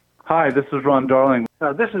Hi, this is Ron Darling.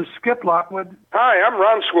 This is Skip Lockwood. Hi, I'm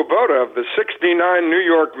Ron Swoboda of the 69 New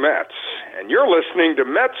York Mets, and you're listening to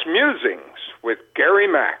Mets Musings with Gary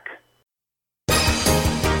Mack.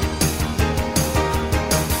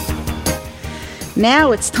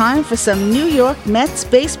 Now it's time for some New York Mets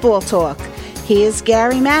baseball talk. Here's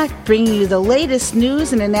Gary Mack bringing you the latest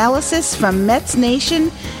news and analysis from Mets Nation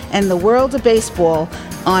and the world of baseball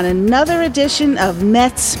on another edition of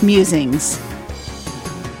Mets Musings.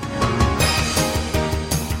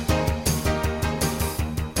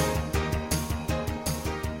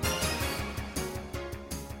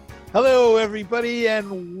 Hello, everybody,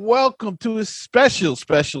 and welcome to a special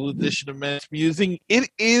edition of Mets Musing. It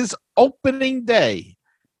is opening day.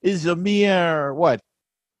 It's a mere,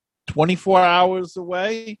 24 hours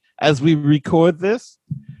away as we record this.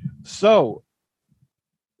 So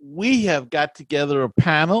we have got together a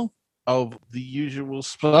panel of the usual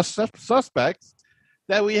suspects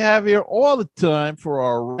that we have here all the time for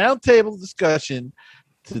our roundtable discussion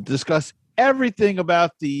to discuss everything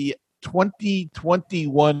about the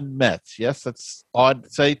 2021 Mets. Yes, that's odd to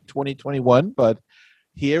say 2021, but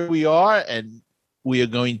here we are, and we are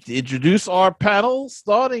going to introduce our panel,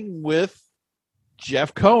 starting with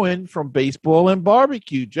Jeff Cohen from Baseball and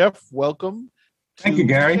Barbecue. Jeff, welcome. Thank you,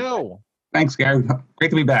 Gary. The show. Thanks, Gary. Great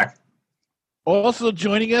to be back. Also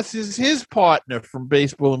joining us is his partner from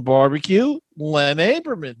Baseball and Barbecue, Len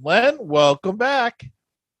Aberman. Len, welcome back.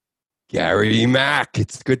 Gary Mack,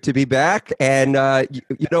 it's good to be back. And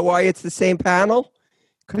you know why it's the same panel?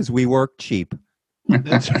 Because we work cheap.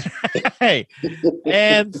 That's right.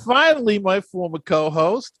 And finally, my former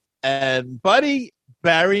co-host and buddy,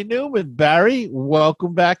 Barry Newman. Barry,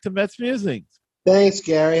 welcome back to Mets Musings. Thanks,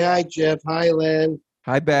 Gary. Hi, Jeff. Hi, Len.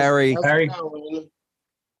 Hi, Barry. Barry.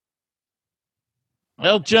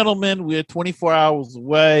 Well, gentlemen, we're 24 hours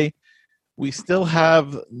away. We still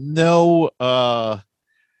have no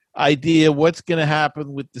idea what's going to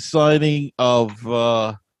happen with the signing of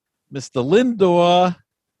Mr. Lindor.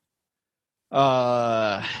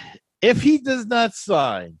 If he does not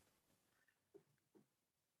sign,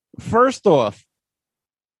 first off,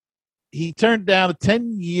 he turned down a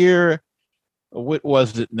 10-year, what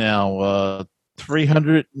was it now,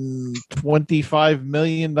 $325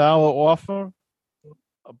 million offer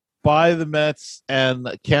by the Mets,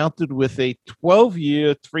 and countered with a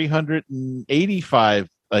 12-year, $385,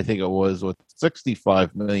 I think it was, with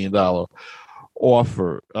 $65 million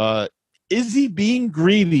offer. Is he being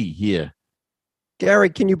greedy here? Gary,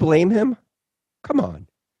 can you blame him? Come on.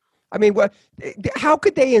 I mean, what? How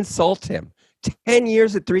could they insult him? 10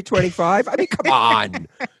 years at 325? I mean, come on.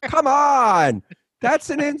 Come on.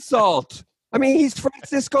 That's an insult. I mean, he's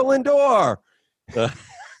Francisco Lindor. I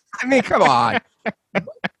mean, come on.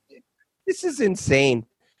 This is insane.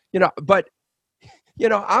 But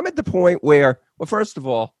I'm at the point where, well, first of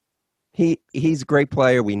all, he's a great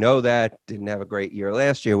player. We know that. Didn't have a great year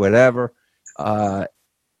last year, whatever. I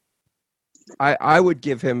would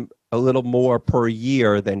give him a little more per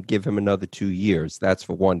year than give him another 2 years. That's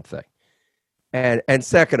for one thing. And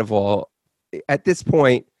second of all, at this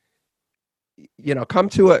point, come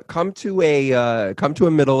to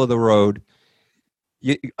a middle of the road.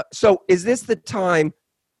 So is this the time,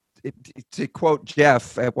 to quote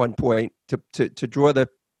Jeff at one point, to draw the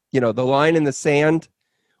line in the sand,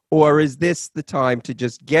 or is this the time to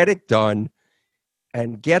just get it done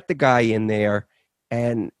and get the guy in there?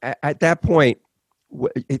 And at that point,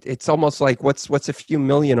 it's almost like what's a few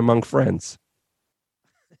million among friends.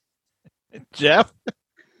 Jeff?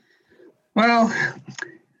 Well,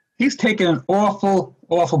 he's taking an awful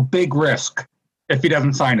big risk if he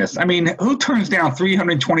doesn't sign us. I mean, who turns down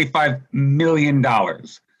 $325 million?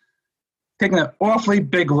 Taking an awfully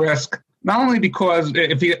big risk, not only because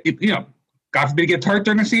if God forbid he gets hurt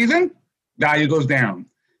during the season, value goes down.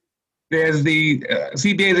 There's the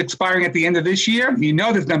CBA is expiring at the end of this year.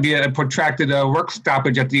 There's going to be a protracted work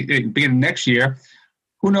stoppage at the beginning of next year.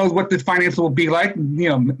 Who knows what the finance will be like?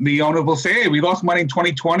 The owner will say, hey, we lost money in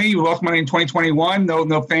 2020. We lost money in 2021.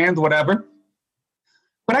 No fans, whatever.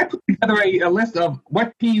 But I put together a list of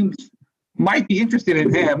what teams might be interested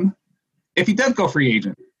in him if he does go free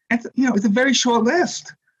agent. It's a very short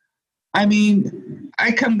list. I mean,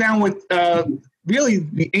 I come down with really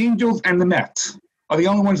the Angels and the Mets are the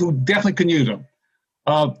only ones who definitely can use him.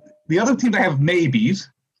 The other teams I have maybes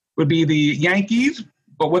would be the Yankees,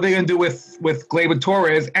 but what are they going to do with Gleyber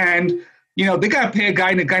Torres? And, they got to pay a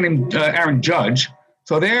guy named Aaron Judge.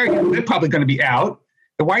 So they're probably going to be out.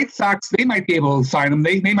 The White Sox, they might be able to sign him.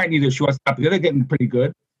 They might need a shortstop. They're getting pretty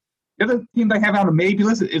good. The other team I have on the maybe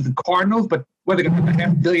list is the Cardinals, but what are they going to do,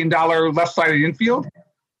 $500 million left-sided infield?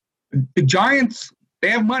 The Giants, They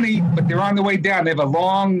have money, but they're on the way down. They have a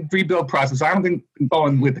long rebuild process. I don't think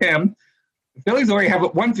going with him. The Phillies already have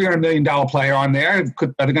one $300 million player on there. Are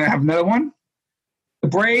they going to have another one? The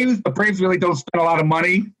Braves really don't spend a lot of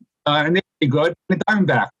money, and they're pretty good. The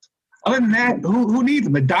Diamondbacks. Other than that, who needs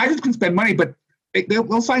them? The Dodgers can spend money, but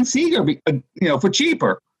they'll sign Seager, for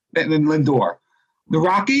cheaper than Lindor. The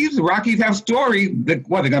Rockies have Story. They're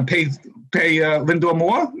going to pay Lindor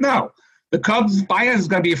more? No. The Cubs, Baez is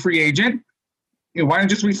going to be a free agent. Why don't you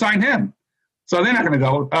just re-sign him? So they're not going to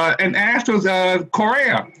go. And Astros,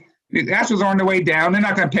 Correa. The Astros are on their way down. They're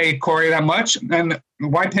not going to pay Correa that much. And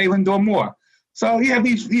why pay Lindor more? So you have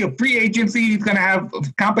these free agency. He's going to have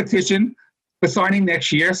competition for signing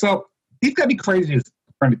next year. So he's going to be crazy to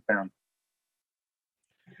turn it down.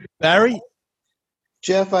 Barry?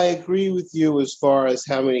 Jeff, I agree with you as far as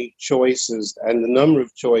how many choices and the number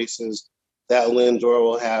of choices that Lindor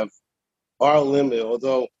will have are limited,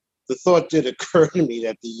 although the thought did occur to me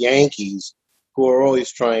that the Yankees, who are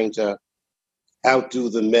always trying to outdo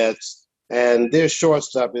the Mets, and their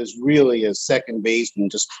shortstop is really a second baseman,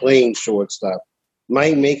 just plain shortstop,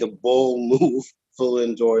 might make a bold move for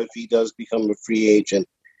Lindor if he does become a free agent.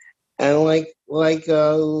 And like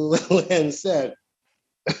Len said,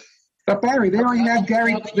 but Barry, they already have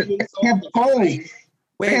Gary. They have Cole.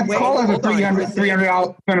 They have Cole as a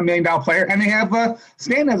 $300 million player, and they have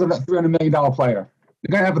Stan as a $300 million player. You're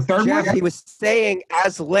going to have a third Jeff, one? he was saying,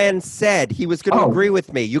 as Len said, he was going to agree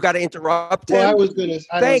with me. You got to interrupt him. Well, I was going to.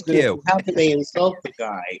 Thank you. How can they insult the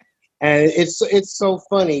guy? And it's so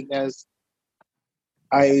funny as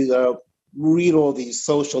I read all these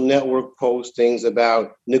social network postings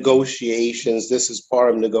about negotiations. This is part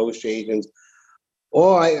of negotiations.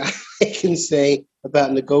 All I can say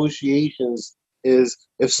about negotiations is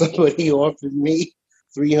if somebody offered me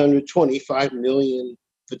 $325 million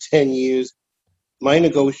for 10 years, my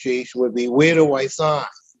negotiation would be, where do I sign?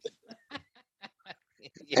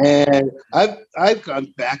 And I've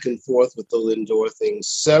gone back and forth with the Lindor thing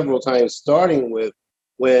several times, starting with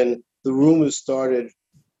when the rumors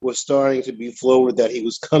were starting to be floated that he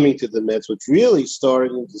was coming to the Mets, which really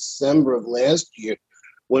started in December of last year,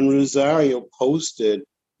 when Rosario posted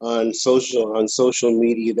on social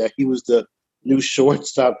media that he was the new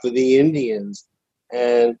shortstop for the Indians.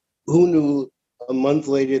 And who knew a month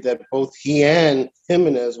later that both he and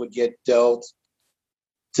Jimenez would get dealt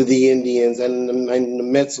to the Indians, and the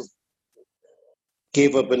Mets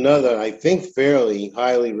gave up another, I think, fairly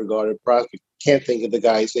highly regarded prospect. Can't think of the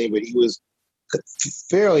guy's name, but he was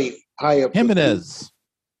fairly high up. Jimenez.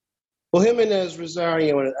 Well, Jimenez,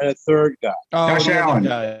 Rosario, and a third guy. Oh, Josh Allen.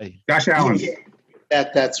 Josh Allen.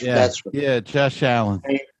 That's right. Yeah, Josh Allen.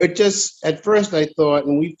 But just at first I thought,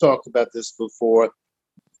 and we've talked about this before,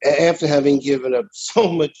 after having given up so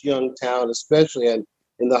much young talent, especially in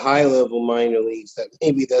the high-level minor leagues, that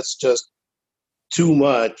maybe that's just too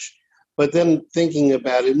much. But then thinking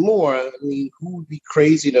about it more, I mean, who would be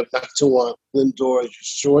crazy enough not to want Lindor as your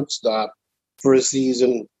shortstop for a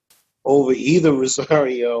season over either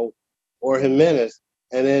Rosario or Jimenez?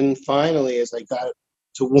 And then finally, as I got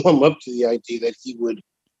to warm up to the idea that he would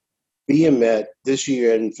be a Met this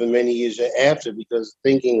year and for many years after, because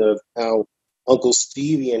thinking of how Uncle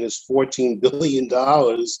Stevie and his $14 billion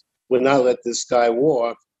would not let this guy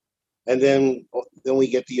walk. And then we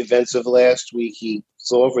get the events of last week. He's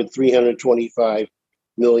offered $325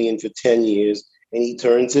 million for 10 years, and he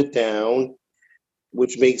turns it down,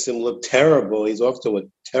 which makes him look terrible. He's off to a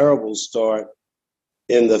terrible start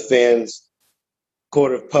in the fans'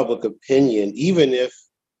 court of public opinion, even if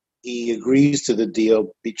he agrees to the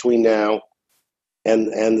deal between now and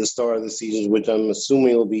the start of the season, which I'm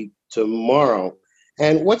assuming will be tomorrow.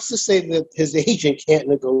 And what's to say that his agent can't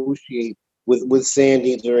negotiate with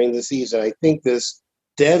Sandy during the season? I think this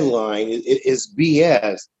deadline is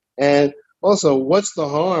BS. And also, what's the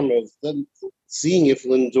harm of them seeing if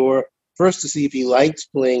Lindor, first to see if he likes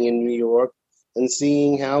playing in New York and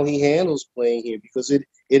seeing how he handles playing here, because it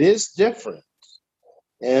is different.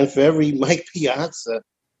 And for every Mike Piazza,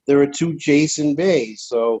 there are two Jason Bays.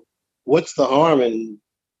 So what's the harm in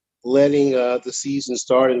letting the season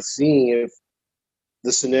start and seeing if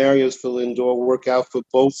the scenarios for Lindor work out for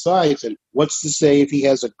both sides? And what's to say if he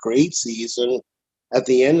has a great season, at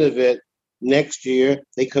the end of it, next year,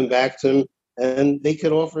 they come back to him and they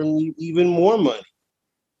could offer him even more money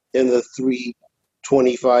than the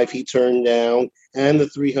 $325 he turned down and the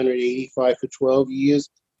 $385 for 12 years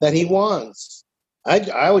that he wants.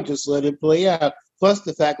 I would just let it play out. Plus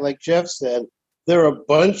the fact, like Jeff said, there are a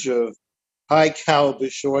bunch of high-caliber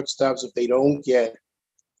shortstops if they don't get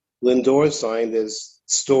Lindor signed. There's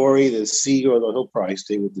Story, there's Seager, although he'll probably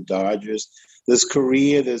stay with the Dodgers. There's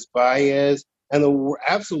Correa, there's Baez, And the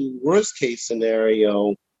absolute worst case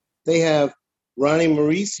scenario, they have Ronnie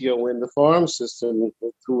Mauricio in the farm system,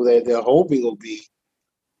 who they're hoping will be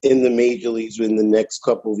in the major leagues in the next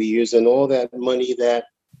couple of years, and all that money that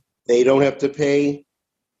they don't have to pay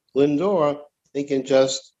Lindor, they can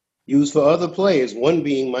just use for other players, one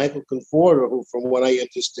being Michael Conforto, who, from what I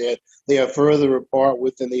understand, they are further apart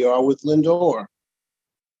with than they are with Lindor.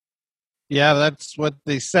 Yeah, that's what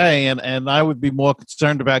they say, and I would be more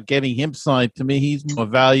concerned about getting him signed. To me, he's more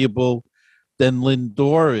valuable than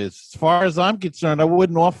Lindor is. As far as I'm concerned, I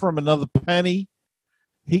wouldn't offer him another penny.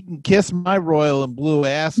 He can kiss my royal and blue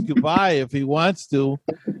ass goodbye if he wants to.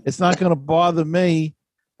 It's not going to bother me.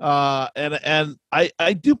 And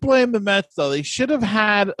I do blame the Mets, though. They should have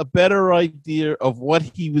had a better idea of what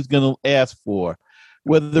he was going to ask for,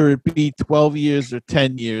 whether it be 12 years or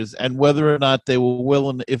 10 years, and whether or not they were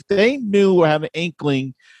willing. If they knew or had an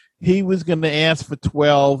inkling he was going to ask for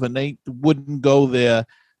 12 and they wouldn't go there,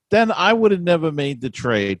 then I would have never made the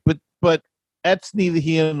trade. But that's neither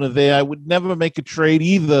here nor there. I would never make a trade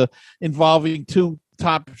either involving two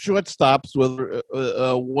top shortstops, whether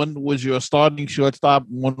one was your starting shortstop,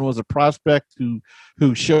 one was a prospect who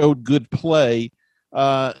showed good play.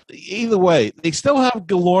 Either way, they still have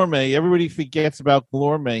Guillorme. Everybody forgets about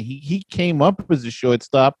Guillorme. He came up as a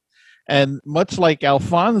shortstop, and much like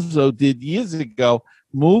Alfonso did years ago,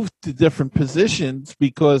 moved to different positions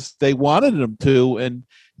because they wanted him to, and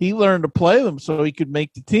he learned to play them so he could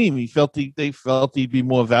make the team. They felt he'd be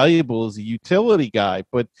more valuable as a utility guy,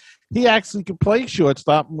 but he actually could play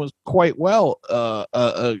shortstop and was quite well,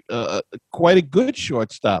 quite a good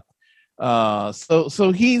shortstop.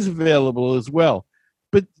 So he's available as well.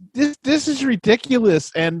 But this is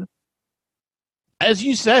ridiculous, and as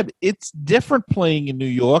you said, it's different playing in New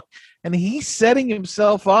York, and he's setting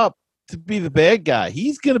himself up to be the bad guy.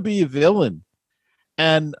 He's going to be a villain.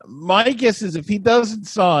 And my guess is if he doesn't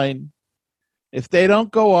sign, if they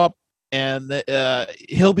don't go up, and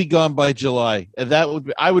he'll be gone by July. And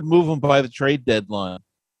I would move him by the trade deadline.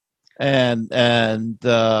 And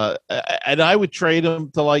I would trade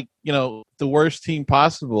him to the worst team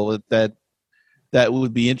possible that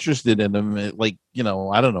would be interested in him,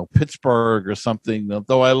 I don't know, Pittsburgh or something.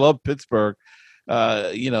 Though I love Pittsburgh,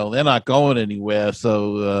 they're not going anywhere.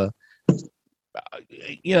 So, I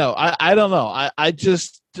don't know.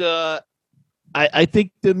 I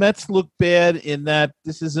think the Mets look bad in that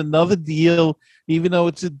this is another deal, even though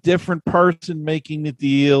it's a different person making the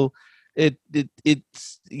deal.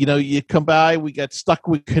 It's you come by. We got stuck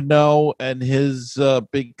with Cano and his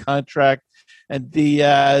big contract, and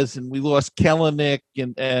Diaz, and we lost Kelenic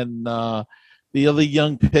and the other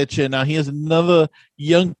young pitcher. Now he has another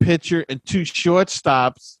young pitcher and two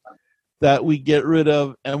shortstops that we get rid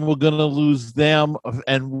of, and we're going to lose them,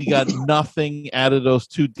 and we got nothing out of those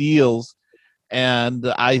two deals. And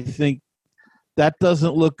I think that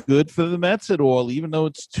doesn't look good for the Mets at all, even though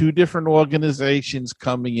it's two different organizations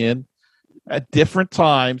coming in at different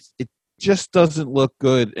times. It just doesn't look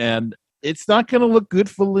good, and it's not going to look good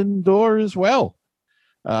for Lindor as well.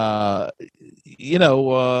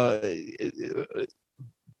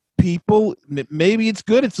 People, maybe it's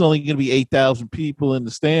good it's only going to be 8,000 people in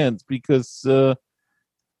the stands because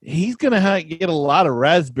he's going to get a lot of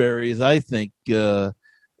raspberries, I think, a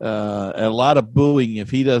lot of booing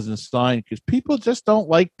if he doesn't sign, because people just don't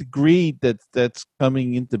like the greed that's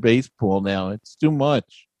coming into baseball now. It's too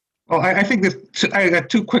much. Well, I think I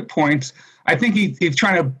got 2 quick points. I think he's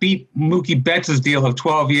trying to beat Mookie Betts' deal of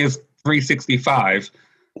 12 years, $365.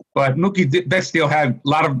 But Mookie Betts' deal had a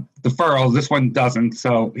lot of deferrals. This one doesn't,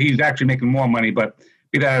 so he's actually making more money. But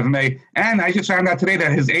be that as it may, and I just found out today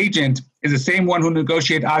that his agent is the same one who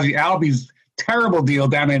negotiated Ozzie Albies' terrible deal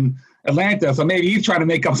down in Atlanta. So maybe he's trying to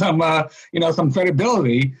make up some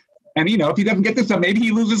credibility. And if he doesn't get this up, maybe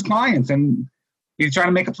he loses clients, and he's trying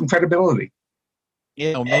to make up some credibility.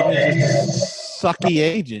 Maybe he's a sucky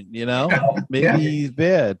agent. Maybe he's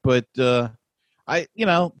bad, but.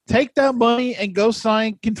 Take that money and go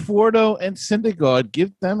sign Conforto and Syndergaard.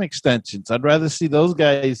 Give them extensions. I'd rather see those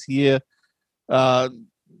guys here.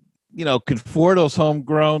 Conforto's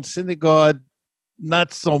homegrown. Syndergaard,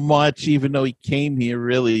 not so much, even though he came here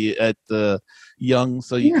really at young,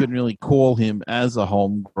 so you couldn't really call him as a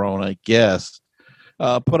homegrown, I guess.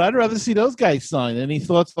 But I'd rather see those guys sign. Any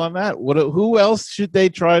thoughts on that? Who else should they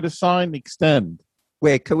try to sign, extend?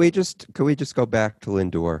 Wait, can we just go back to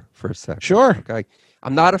Lindor for a second? Sure. Okay.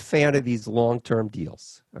 I'm not a fan of these long-term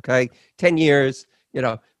deals. Okay. 10 years,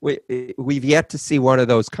 we've yet to see one of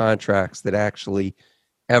those contracts that actually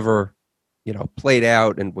ever, played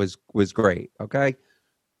out and was great. Okay.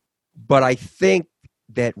 But I think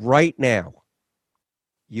that right now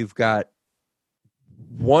you've got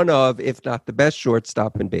one of, if not the best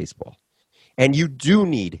shortstop in baseball. And you do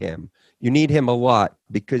need him. You need him a lot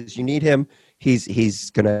because you need him.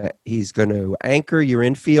 He's gonna anchor your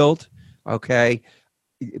infield. Okay.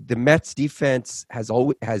 The Mets defense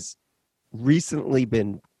has recently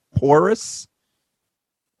been porous,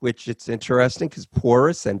 which it's interesting because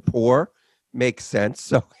porous and poor makes sense.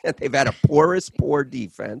 So they've had a poor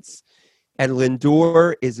defense. And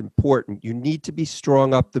Lindor is important. You need to be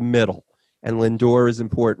strong up the middle. And Lindor is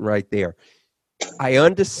important right there. I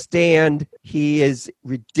understand he is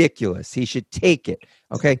ridiculous. He should take it.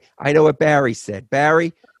 Okay. I know what Barry said.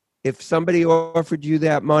 Barry, if somebody offered you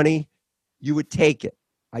that money, you would take it.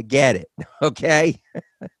 I get it. Okay.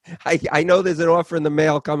 I know there's an offer in the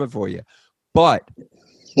mail coming for you. But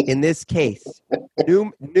in this case,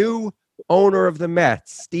 new owner of the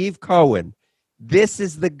Mets, Steve Cohen, this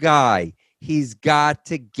is the guy. He's got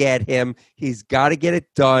to get him. He's got to get it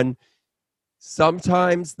done.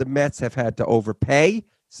 Sometimes the Mets have had to overpay.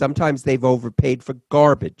 Sometimes they've overpaid for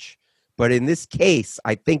garbage. But in this case,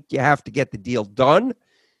 I think you have to get the deal done.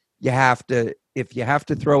 If you have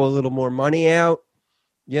to throw a little more money out,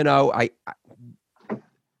 you're going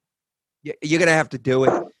to have to do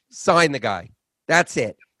it. Sign the guy. That's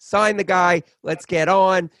it. Sign the guy. Let's get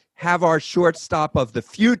on. Have our shortstop of the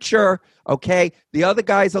future. Okay. The other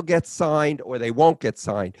guys will get signed or they won't get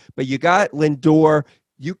signed. But you got Lindor.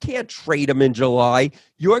 You can't trade him in July.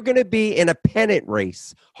 You're going to be in a pennant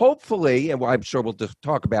race. Hopefully, and I'm sure we'll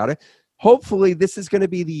talk about it, hopefully this is going to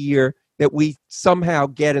be the year that we somehow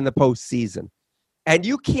get in the postseason. And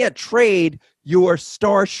you can't trade your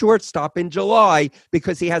star shortstop in July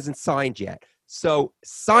because he hasn't signed yet. So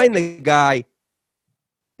sign the guy.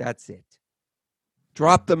 That's it.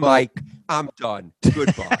 Drop the mic. I'm done.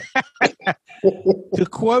 Goodbye. To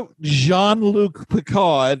quote Jean-Luc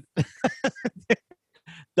Picard,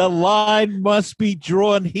 the line must be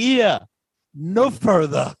drawn here, no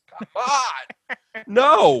further. Come on.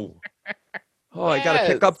 No. Oh, I got to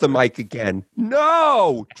pick up the mic again.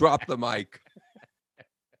 No. Drop the mic.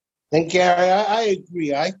 And Gary, I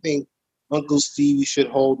agree. I think Uncle Stevie should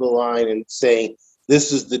hold the line and say,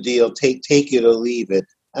 this is the deal. Take it or leave it.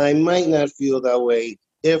 And I might not feel that way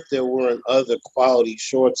if there weren't other quality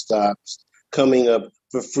shortstops coming up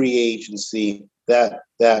for free agency that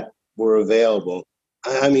were available.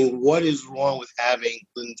 I mean, what is wrong with having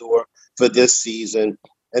Lindor for this season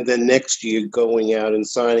and then next year going out and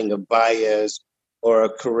signing a Baez or a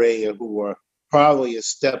Correa who are probably a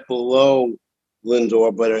step below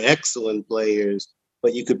Lindor but are excellent players,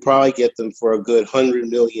 but you could probably get them for a good $100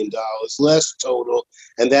 million less total,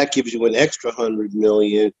 and that gives you an extra $100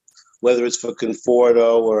 million, whether it's for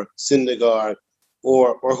Conforto or Syndergaard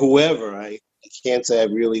or whoever. I can't say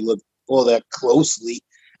I've really looked all that closely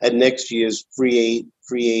at next year's free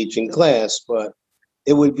agent class, but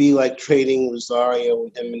it would be like trading Rosario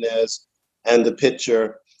and Jimenez and the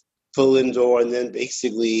pitcher for Lindor and then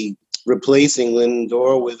basically replacing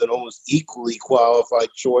Lindor with an almost equally qualified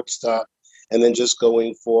shortstop and then just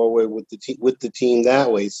going forward with the team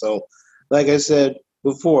that way. So, like I said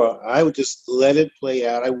before, I would just let it play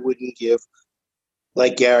out. I wouldn't give,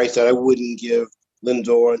 like Gary said, I wouldn't give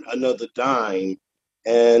Lindor another dime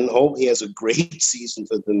and hope he has a great season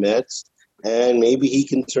for the Mets. And maybe he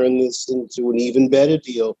can turn this into an even better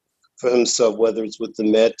deal for himself, whether it's with the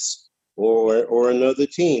Mets or another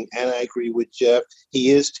team. And I agree with Jeff. He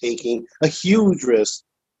is taking a huge risk,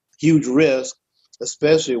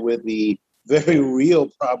 especially with the very real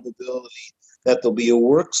probability that there'll be a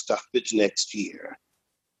work stoppage next year.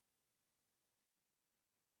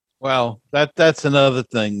 Well, that's another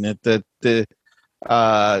thing that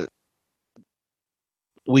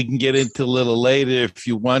we can get into a little later if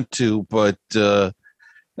you want to, but the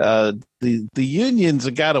unions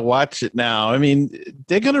have got to watch it now. I mean,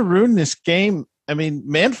 they're going to ruin this game. I mean,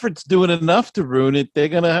 Manfred's doing enough to ruin it. They're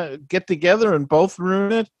going to get together and both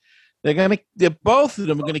ruin it. Both of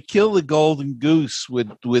them are going to kill the golden goose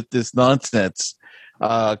with this nonsense.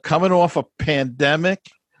 Coming off a pandemic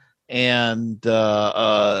and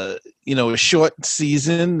a short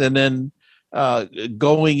season, and then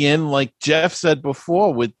going in, like Jeff said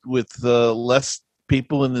before, with less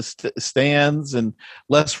people in the stands and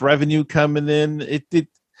less revenue coming in,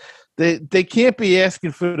 they can't be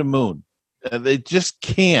asking for the moon. They just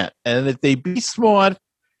can't. And if they be smart,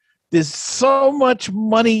 there's so much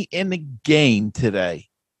money in the game today.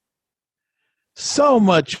 So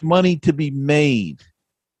much money to be made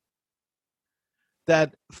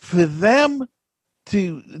that for them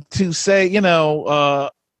to say, we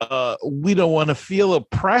don't want to feel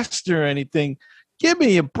oppressed or anything. Give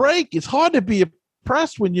me a break. It's hard to be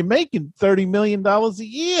oppressed when you're making $30 million a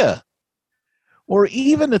year. or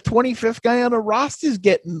even the 25th guy on the roster is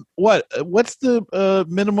getting what? What's the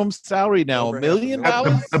minimum salary now? Over $1 million?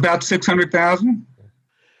 About 600,000.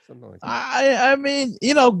 Something like that. I mean,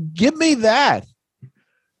 give me that.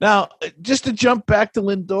 Now, just to jump back to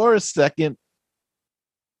Lindor a second,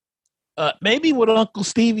 maybe what Uncle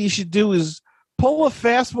Stevie should do is pull a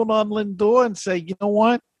fast one on Lindor and say, you know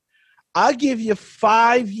what? I'll give you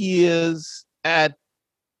 5 years at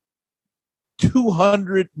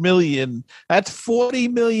 $200 million. That's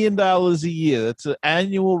 $40 million a year. That's an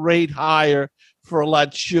annual rate higher for a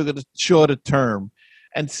lot shorter term.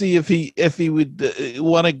 And see if he would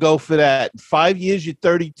want to go for that. 5 years, you're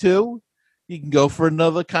 32. You can go for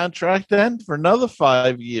another contract then for another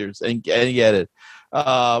 5 years and get it.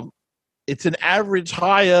 It's an average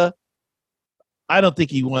higher. I don't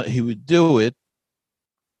think he would do it.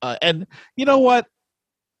 And you know what?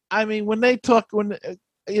 I mean, when they turn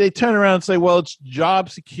around and say, well, it's job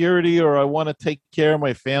security or I want to take care of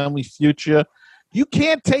my family's future. You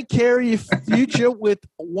can't take care of your future with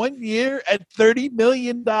 1 year at $30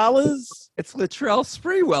 million. It's Latrell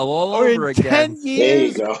Sprewell all Or over in again. 10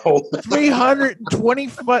 years, There you go.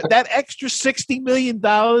 325. That extra $60 million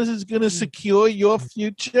is going to secure your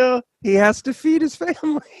future. He has to feed his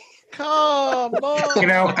family. Come on. You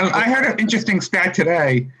know, I heard an interesting stat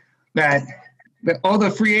today that all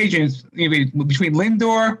the free agents, between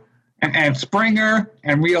Lindor and Springer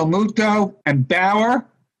and Real Muto and Bauer,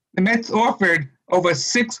 the Mets offered over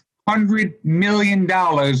 $600 million,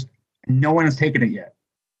 and no one has taken it yet.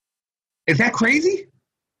 Is that crazy?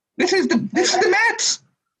 This is the Mets.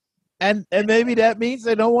 And maybe that means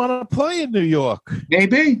they don't want to play in New York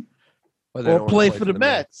Maybe. or play for the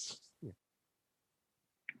Mets.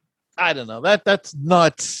 I don't know. That's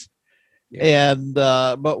nuts. Yeah. And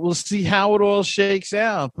but we'll see how it all shakes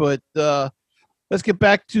out. But let's get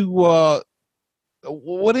back to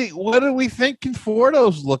what are we think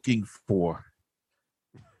Conforto's looking for?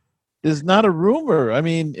 There's not a rumor. I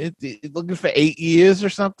mean, looking for 8 years or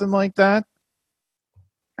something like that.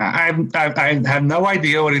 I have no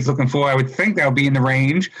idea what he's looking for. I would think that would be in the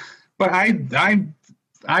range, but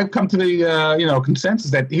I've come to the consensus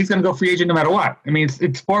that he's going to go free agent no matter what. I mean,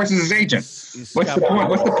 it's Boras is his agent. What's the point?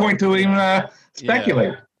 What's the point to even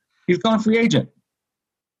speculate? Yeah. He's going free agent.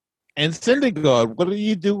 And Syndergaard, what do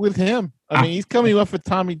you do with him? I mean, he's coming off of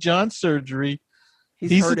Tommy John surgery.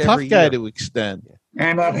 He's a tough guy to extend.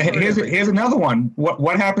 And here's another one.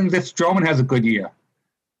 What happens if Stroman has a good year?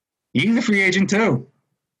 He's a free agent too.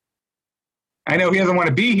 I know he doesn't want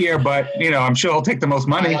to be here, but I'm sure he'll take the most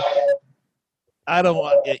money. I don't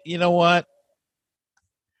want. You know what?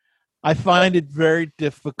 I find it very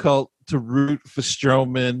difficult to root for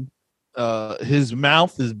Stroman. His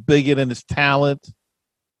mouth is bigger than his talent.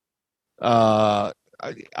 I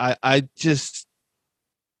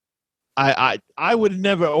would have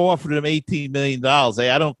never offered him $18 million.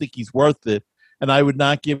 I don't think he's worth it, and I would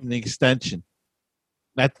not give him an extension.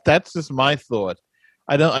 That's just my thought.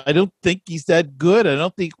 I don't think he's that good. I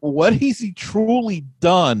don't think what has he truly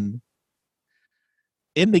done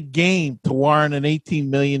in the game to warrant an $18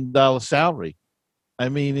 million salary. I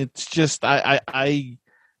mean, it's just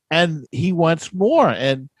and he wants more.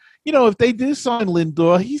 And if they do sign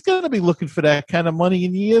Lindor, he's going to be looking for that kind of money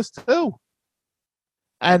in years too.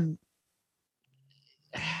 And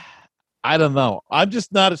I don't know. I'm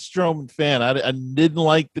just not a Stroman fan. I didn't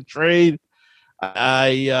like the trade.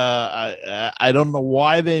 I don't know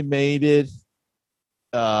why they made it.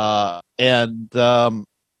 And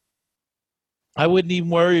I wouldn't even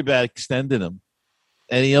worry about extending him.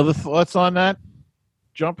 Any other thoughts on that?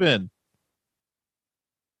 Jump in.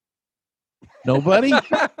 Nobody? No,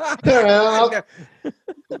 go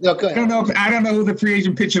ahead. I don't know who the free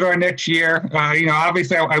agent pitchers are next year.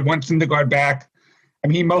 Obviously I want Syndergaard back. I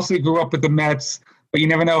mean, he mostly grew up with the Mets, but you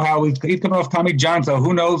never know how he's coming off Tommy John, so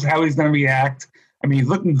who knows how he's going to react. I mean, he's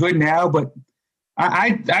looking good now, but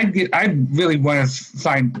I really want to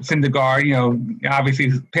sign Syndergaard.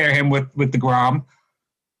 Obviously pair him with DeGrom.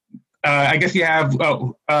 I guess you have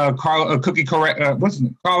Carlos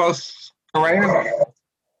Correa.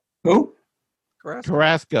 Who?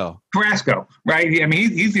 Carrasco, right? I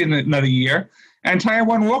mean, he's in another year. And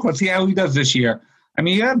Taijuan Walker, let's see how he does this year. I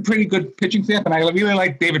mean, he had a pretty good pitching staff, and I really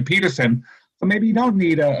like David Peterson. So maybe you don't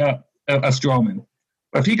need a Stroman.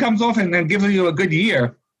 But if he comes off and gives you a good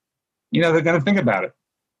year, they're going to think about it.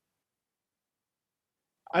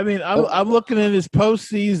 I mean, I'm looking at his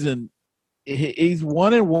postseason. He's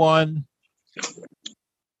 1-1.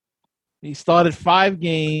 He started 5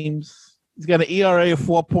 games. He's got an ERA of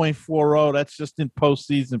 4.40. That's just in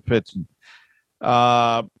postseason pitching.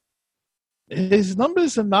 His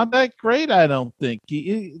numbers are not that great, I don't think.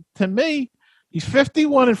 To me, He's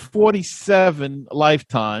 51-47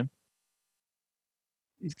 lifetime.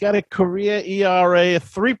 He's got a career ERA of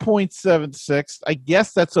 3.76. I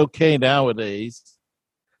guess that's okay nowadays.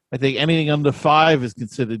 I think anything under 5 is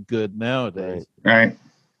considered good nowadays. Right.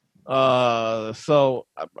 So,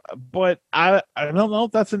 but I don't know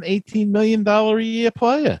if that's an $18 million a year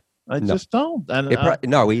player. I just don't. And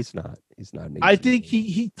no, he's not. He's not. I think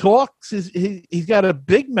he talks. He's got a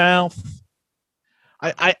big mouth.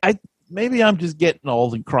 I maybe I'm just getting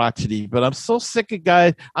old and crotchety, but I'm so sick of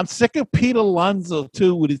guys. I'm sick of Pete Alonso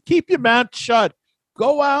too with his keep your mouth shut.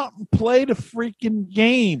 Go out and play the freaking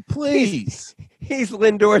game, please. He's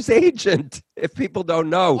Lindor's agent. If people don't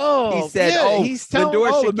know, he said,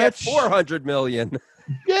 Lindor should get $400 million.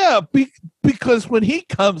 Yeah, because when he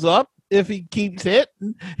comes up, if he keeps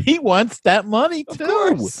hitting, he wants that money too.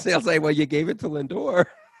 Of course. They'll say, well, you gave it to Lindor.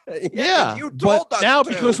 Yeah, you told but us now to.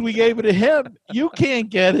 Because we gave it to him, you can't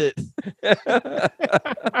get it.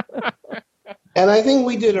 And I think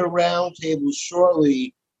we did a roundtable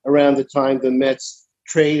shortly around the time the Mets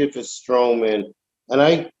traded for Stroman. And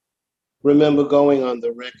I remember going on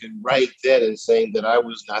the record right then and saying that I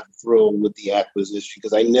was not thrilled with the acquisition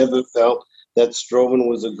because I never felt that Stroman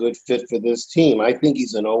was a good fit for this team. I think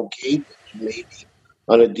he's an okay pitcher. Maybe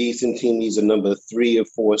on a decent team, he's a number 3 or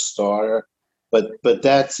 4 starter. But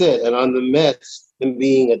that's it. And on the Mets, him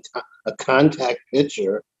being a contact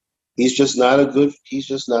pitcher, he's just not a good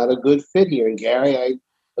fit here. And Gary, I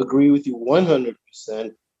agree with you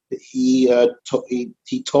 100%. He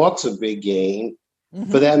talks a big game. Mm-hmm.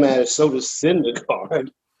 For that matter, so does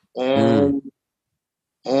Syndergaard. And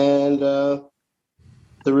the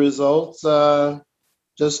results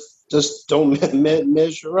just don't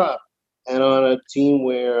measure up. And on a team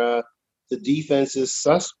where the defense is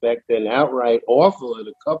suspect and outright awful at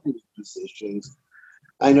a couple of positions,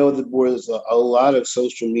 I know there was a lot of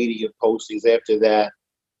social media postings after that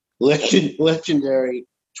legendary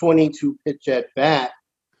 22-pitch at bat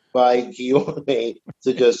by Guillorme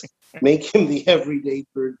to just make him the everyday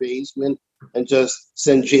third baseman and just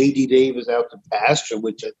send J.D. Davis out to pasture,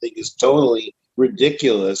 which I think is totally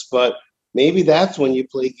ridiculous. But maybe that's when you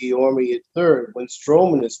play Guillorme at third, when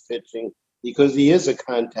Stroman is pitching, because he is a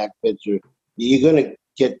contact pitcher. You're going to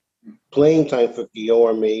get playing time for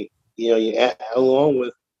Guillorme, along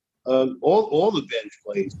with all the bench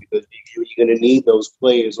plays, because you're going to need those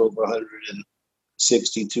players over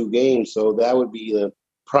 162 games. So that would be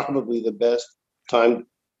probably the best time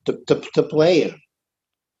to play him,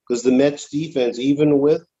 because the Mets defense, even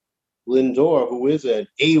with Lindor, who is an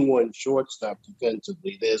A1 shortstop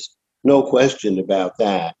defensively, there's no question about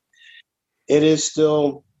that. It is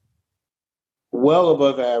still well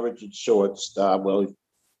above average at shortstop,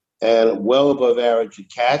 and well above average at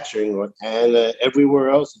catching, and everywhere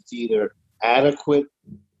else it's either adequate,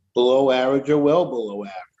 below average, or well below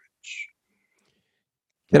average.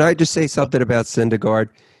 Can I just say something about Syndergaard?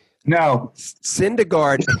 No.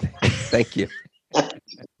 Syndergaard, thank you.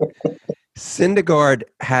 Syndergaard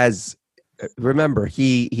has, remember,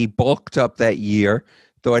 he bulked up that year,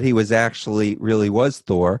 thought he was actually really was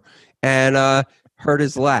Thor, and hurt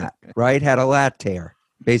his lat, right? Had a lat tear.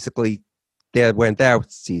 Basically, went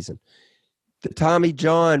that season. The Tommy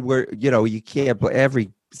John, where, you can't play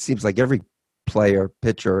seems like every player,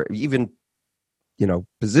 pitcher, even,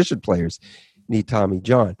 position players need Tommy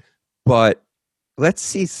John. But let's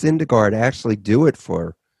see Syndergaard actually do it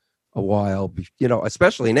for a while,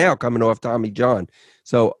 especially now coming off Tommy John.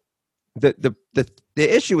 So the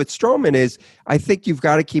issue with Stroman is I think you've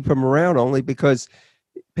got to keep him around only because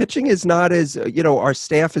pitching is not as, our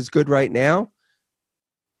staff is good right now,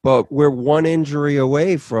 but we're one injury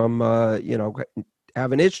away from,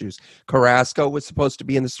 having issues. Carrasco was supposed to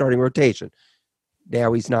be in the starting rotation.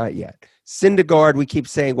 Now he's not yet. Syndergaard, we keep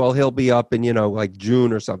saying, well, he'll be up in, like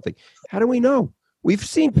June or something. How do we know? We've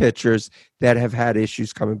seen pitchers that have had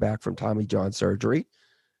issues coming back from Tommy John surgery.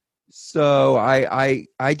 So I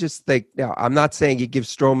just think, now I'm not saying you give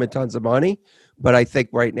Stroman tons of money, but I think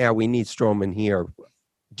right now we need Stroman here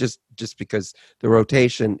just because the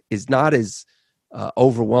rotation is not as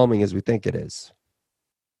overwhelming as we think it is.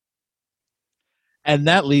 And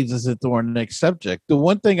that leads us into our next subject. The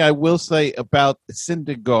one thing I will say about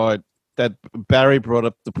Syndergaard, that Barry brought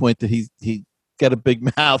up the point that he got a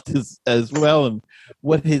big mouth as well, and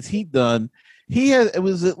what has he done? It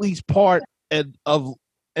was at least part and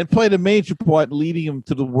played a major part in leading him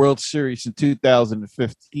to the World Series in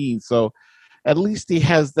 2015. So at least he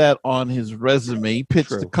has that on his resume. He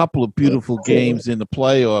pitched a couple of beautiful games in the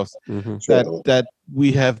playoffs that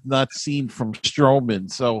we have not seen from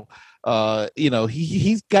Stroman. So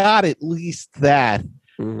he's got at least that.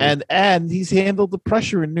 and he's handled the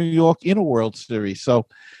pressure in New York in a World Series. So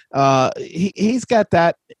he's got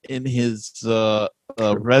that in his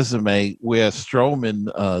resume where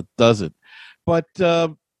Stroman doesn't. But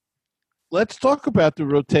let's talk about the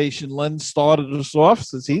rotation. Len started us off,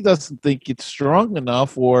 says he doesn't think it's strong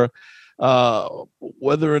enough, or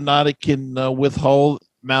whether or not it can withhold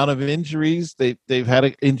amount of injuries. They've had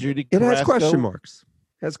an injury to Carrasco. It has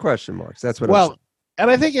question marks. That's what. Well,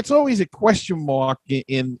 and I think it's always a question mark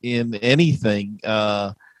in anything.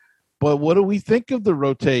 But what do we think of the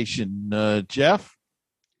rotation, Jeff?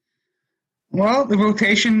 Well, the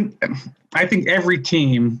rotation, I think every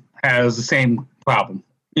team has the same problem.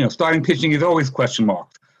 Starting pitching is always question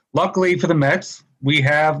marked. Luckily for the Mets, we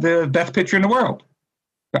have the best pitcher in the world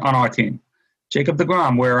on our team, Jacob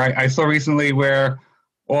deGrom, where I saw recently where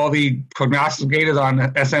all the prognosticators on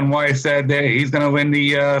SNY said that he's going to win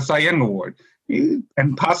the Cy Young Award,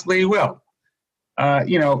 and possibly he will.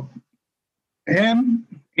 Him,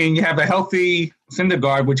 and you have a healthy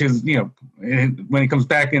Syndergaard, which is, when he comes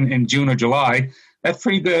back in June or July, that's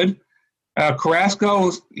pretty good.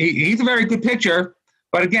 Carrasco, he's a very good pitcher,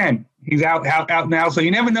 but again, he's out now, so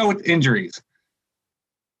you never know with injuries.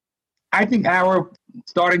 I think our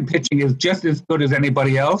starting pitching is just as good as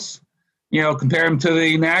anybody else. Compare him to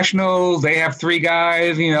the Nationals. They have three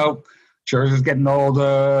guys. Scherzer's getting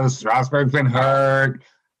older. Strasburg's been hurt.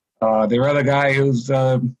 Their other guy who's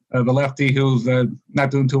the lefty who's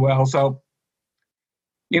not doing too well. So,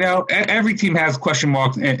 every team has question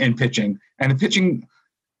marks in pitching. And the pitching,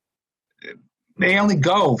 they only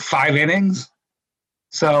go 5 innings.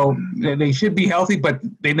 So they should be healthy, but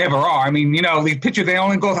they never are. I mean, these pitchers, they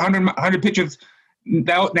only go 100 pitchers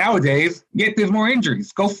nowadays, yet there's more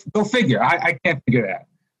injuries. Go figure. I can't figure that.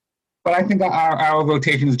 But I think our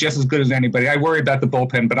rotation is just as good as anybody. I worry about the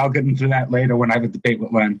bullpen, but I'll get into that later when I have a debate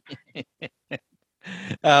with Len.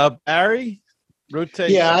 Barry,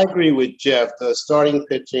 rotation. Yeah, I agree with Jeff. The starting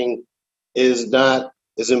pitching is not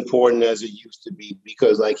as important as it used to be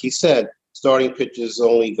because, like he said, starting pitchers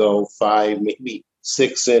only go 5, maybe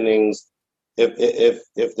 6 innings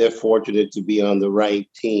if they're fortunate to be on the right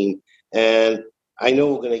team. And I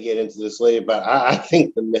know we're going to get into this later, but I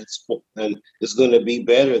think the Mets bullpen is going to be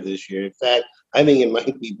better this year. In fact, I think it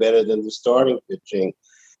might be better than the starting pitching.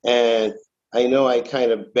 And I know I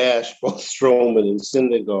kind of bash both Stroman and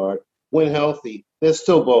Syndergaard. When healthy, they're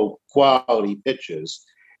still both quality pitchers.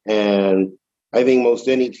 And I think most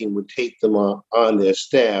any team would take them on their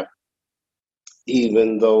staff,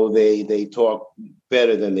 even though they talk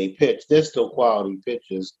better than they pitch. They're still quality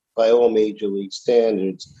pitchers by all major league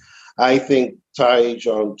standards. I think Ty,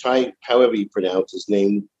 however you pronounce his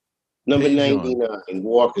name, number 99,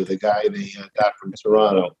 Walker, the guy they got from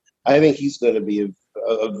Toronto, I think he's going to be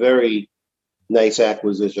a very nice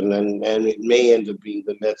acquisition, and it may end up being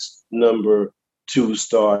the Mets' number 2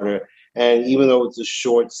 starter. And even though it's a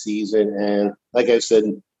short season, and like I said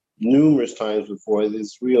numerous times before,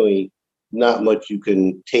 there's really not much you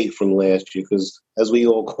can take from last year because, as we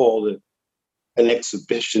all called it, an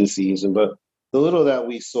exhibition season. But the little that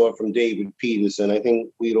we saw from David Peterson, I think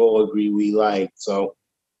we'd all agree we liked. So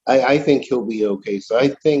I think he'll be okay. So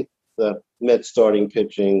I think the Mets starting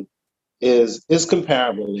pitching is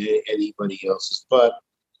comparable to anybody else's, but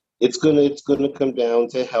it's gonna come down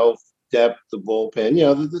to health, depth, the bullpen.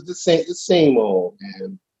 The same old.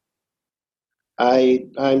 And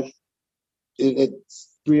it's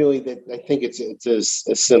really that I think it's as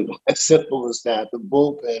simple as that. The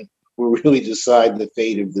bullpen will really decide the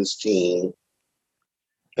fate of this team.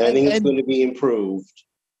 I think it's going to be improved.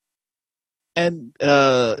 And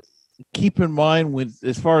keep in mind,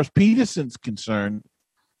 as far as Peterson's concerned,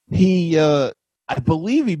 he I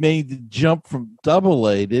believe he made the jump from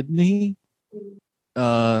Double-A, didn't he?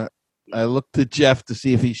 I looked at Jeff to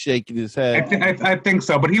see if he's shaking his head. I think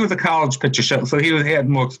so, but he was a college pitcher, so he had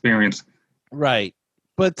more experience. Right.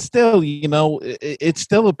 But still, it's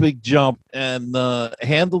still a big jump, and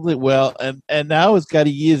handled it well, and now he's got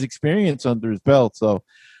a year's experience under his belt. So,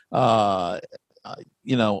 that's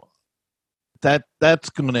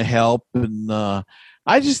going to help. And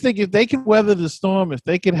I just think if they can weather the storm, if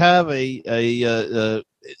they could have and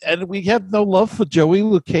we have no love for Joey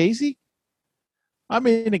Lucchesi. I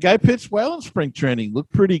mean, the guy pitched well in spring training,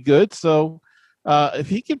 looked pretty good. So if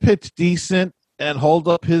he can pitch decent and hold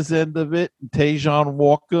up his end of it, and Tajon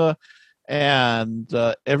Walker and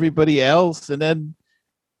everybody else, and then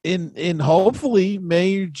in hopefully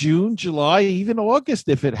May, June, July, even August,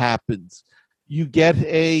 if it happens, you get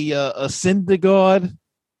a Syndergaard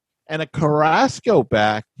and a Carrasco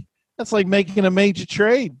back. That's like making a major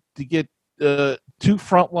trade to get 2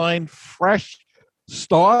 frontline fresh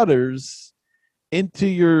starters into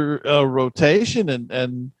your rotation,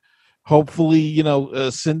 and hopefully,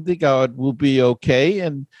 Syndergaard will be okay.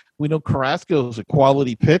 And we know Carrasco is a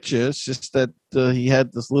quality pitcher. It's just that he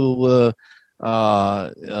had this little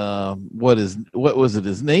what was it?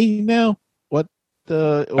 His knee now? What?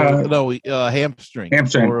 Hamstring.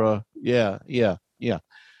 Hamstring. Or yeah.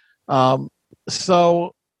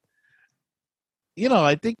 So,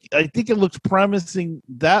 I think it looks promising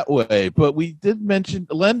that way. But we did mention,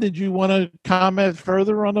 Len, did you want to comment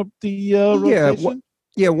further on the rotation?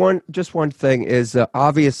 One thing is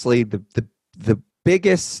obviously the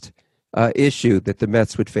biggest issue that the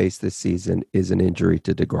Mets would face this season is an injury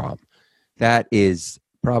to DeGrom. That is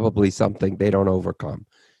probably something they don't overcome.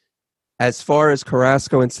 As far as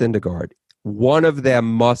Carrasco and Syndergaard, one of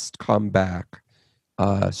them must come back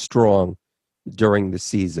strong during the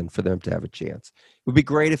season for them to have a chance. It would be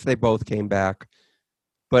great if they both came back,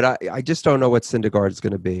 but I just don't know what Syndergaard is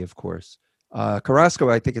going to be, of course. Carrasco,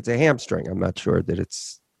 I think it's a hamstring. I'm not sure that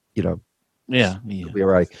it's, Yeah. You're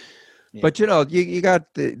right. Yeah. But, you got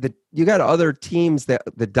you got other teams, that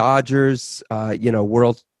the Dodgers,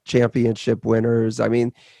 world championship winners. I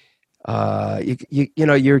mean, we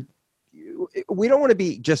don't want to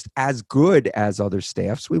be just as good as other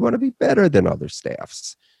staffs. We want to be better than other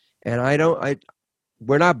staffs. And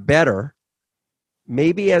we're not better,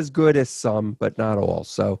 maybe as good as some, but not all.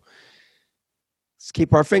 So let's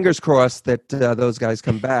keep our fingers crossed that those guys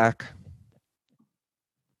come back.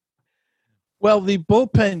 Well, the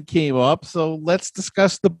bullpen came up, so let's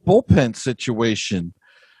discuss the bullpen situation.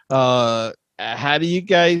 How do you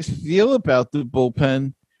guys feel about the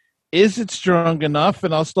bullpen? Is it strong enough?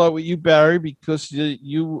 And I'll start with you, Barry, because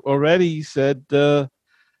you already said that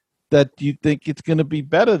you think it's going to be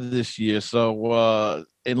better this year. So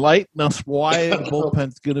enlighten us why the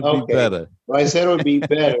bullpen's going to be better. Well, I said it would be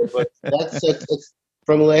better, but that's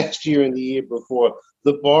from last year and the year before.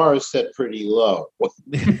 The bar is set pretty low.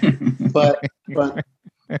 but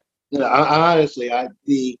honestly, I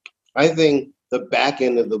think the back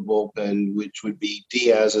end of the bullpen, which would be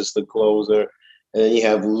Diaz as the closer, and then you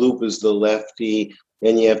have Loup as the lefty,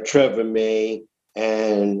 and you have Trevor May,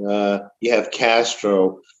 and you have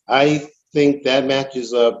Castro. I think that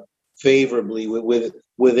matches up favorably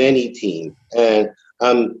with any team. And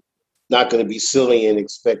I'm not going to be silly and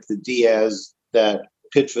expect the Diaz that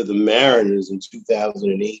pitched for the Mariners in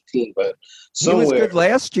 2018, but somewhere, he was good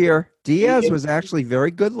last year. Diaz was actually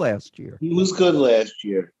very good last year. He was good last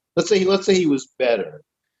year. Let's say he was better.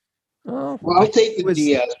 Oh, well, I'll take the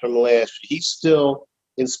Diaz from last year. He's still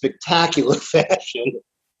in spectacular fashion.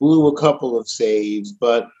 Blew a couple of saves,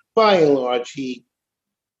 but by and large,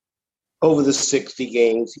 over the 60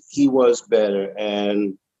 games, he was better.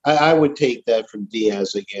 And I would take that from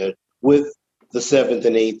Diaz again with the 7th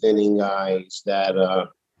and 8th inning guys that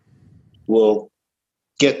will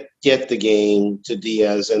get the game to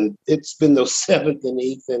Diaz. And it's been those 7th and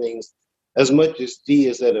 8th innings, as much as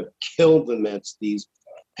Diaz that have killed the Mets these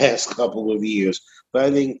past couple of years. But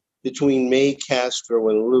I think between May, Castro,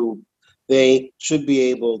 and Lou, they should be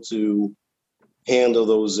able to handle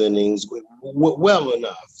those innings well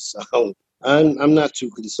enough. So I'm not too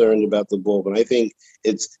concerned about the bullpen. I think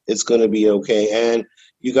it's going to be okay. And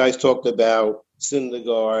you guys talked about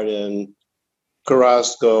Syndergaard and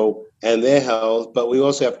Carrasco and their health, but we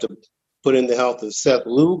also have to put in the health of Seth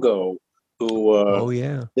Lugo, who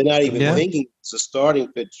they're not even thinking it's a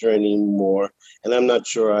starting pitcher anymore. And I'm not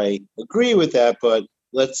sure I agree with that, but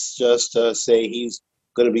let's just say he's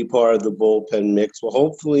going to be part of the bullpen mix. Well,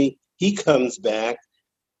 hopefully he comes back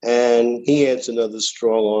and he adds another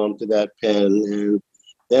strong arm to that pen. And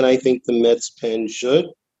then I think the Mets pen should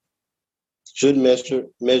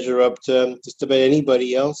measure up to just about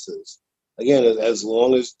anybody else's. Again, as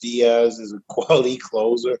long as Diaz is a quality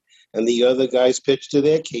closer and the other guys pitch to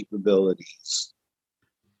their capabilities.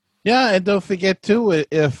 Yeah, and don't forget too,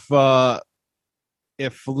 if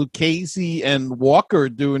Lucchesi and Walker are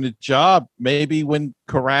doing a job, maybe when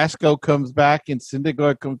Carrasco comes back and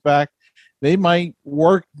Syndergaard comes back, they might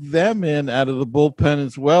work them in out of the bullpen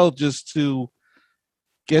as well, just to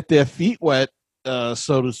get their feet wet,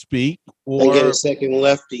 so to speak, or and get a second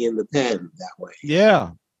lefty in the pen that way.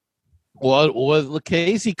 Yeah, or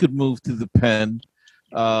Lucchesi could move to the pen.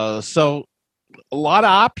 So a lot of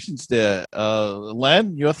options there.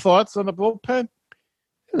 Len, your thoughts on the bullpen?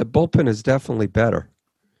 The bullpen is definitely better.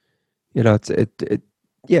 It's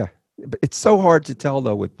so hard to tell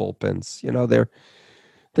though with bullpens.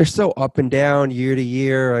 They're so up and down year to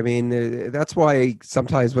year. I mean, that's why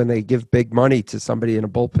sometimes when they give big money to somebody in a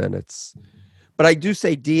bullpen, but I do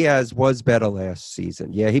say Diaz was better last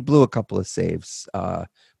season. Yeah, he blew a couple of saves,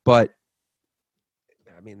 but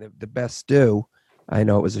I mean, the best do. I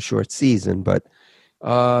know it was a short season, but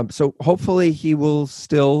so hopefully he will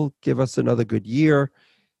still give us another good year.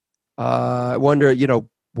 I wonder,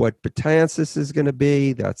 what Betances is going to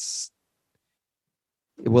be.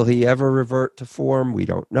 Will he ever revert to form? We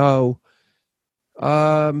don't know.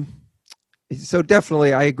 So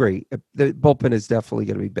definitely, I agree. The bullpen is definitely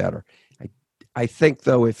going to be better. I think,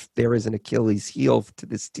 though, if there is an Achilles heel to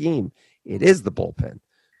this team, it is the bullpen.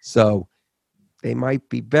 So they might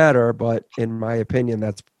be better, but in my opinion,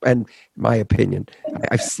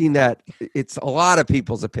 I've seen that. It's a lot of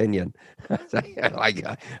people's opinion.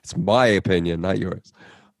 It's my opinion, not yours.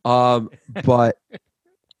 But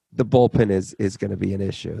the bullpen is going to be an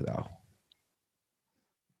issue, though.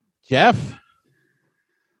 Jeff?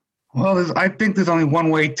 Well, I think there's only one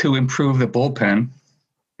way to improve the bullpen,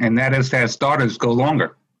 and that is to have starters go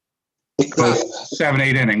longer. Because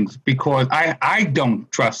 7-8 innings, because I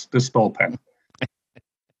don't trust this bullpen.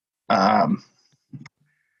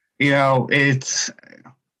 It's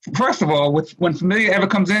first of all, when Familia ever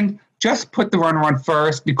comes in, just put the runner on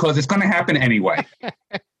first because it's going to happen anyway.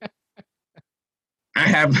 I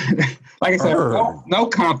have, like I said, no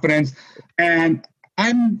confidence, and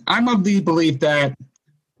I'm of the belief that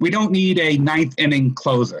we don't need a ninth inning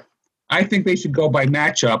closer. I think they should go by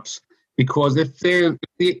matchups because if they're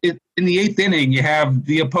in the eighth inning, you have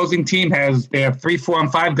the opposing team they have 3, 4,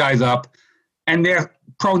 and 5 guys up, and they're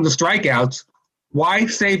prone to strikeouts. Why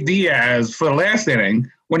save Diaz for the last inning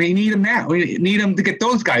when you need him now? We need him to get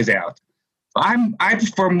those guys out. I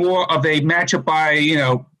prefer more of a matchup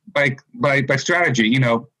by strategy.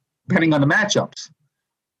 Depending on the matchups.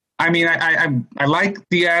 I mean, I like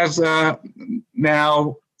Diaz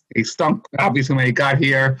now. He stunk obviously when he got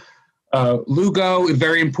here. Lugo is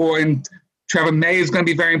very important. Trevor May is going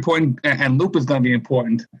to be very important, and Lupe is going to be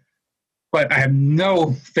important. But I have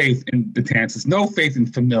no faith in Betances, no faith in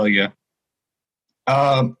Familia.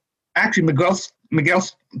 Actually, Miguel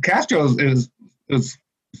Castro did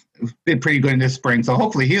pretty good in this spring, so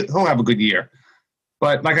hopefully he'll have a good year.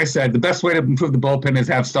 But like I said, the best way to improve the bullpen is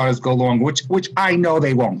have starters go long, which I know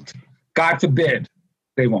they won't. God forbid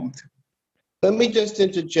they won't. Let me just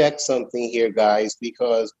interject something here, guys,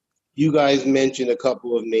 because you guys mentioned a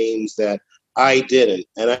couple of names that I didn't,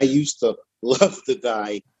 and I used to love the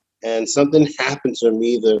guy, and something happened to him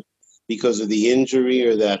either because of the injury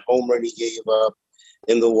or that home run he gave up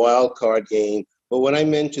in the wild card game. But when I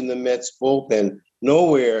mentioned the Mets bullpen,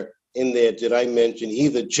 nowhere in there did I mention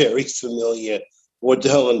either Jerry Familia or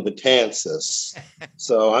Dellin Betances.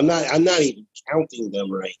 So I'm not even counting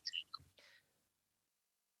them right.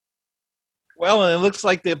 Well, and it looks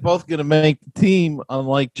like they're both going to make the team,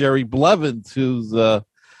 unlike Jerry Blevins, who's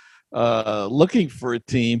looking for a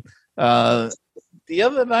team. The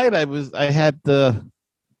other night, I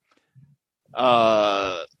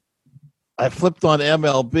flipped on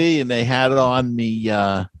MLB, and they had on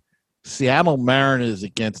the Seattle Mariners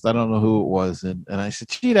against, I don't know who it was, and I said,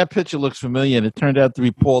 gee, that pitcher looks familiar, and it turned out to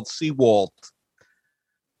be Paul Sewald,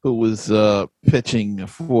 who was pitching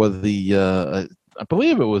for the I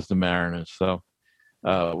believe it was the Mariners, so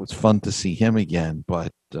it was fun to see him again.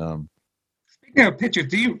 But speaking of pitchers,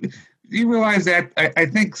 do you realize that I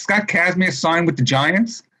think Scott Kazmir signed with the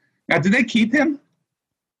Giants? Now, did they keep him?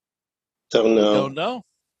 Don't know. Don't know.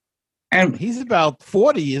 And he's about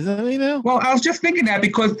 40, isn't he now? Well, I was just thinking that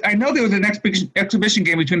because I know there was an exhibition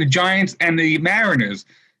game between the Giants and the Mariners.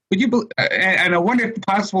 And I wonder if the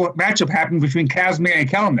possible matchup happened between Kazmir and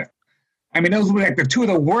Kelenic. I mean, those were like the two of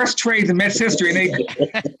the worst trades in Mets history, and they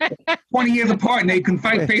 20 years apart, and they couldn't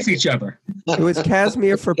face each other. It was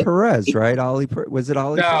Kazmir for Perez, right? Was it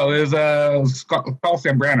Ollie? No, it was Carl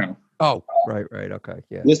Zambrano. Oh, right, okay,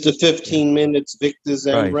 yeah. Mr. 15 Minutes, Victor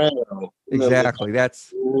Zambrano. Right. Exactly,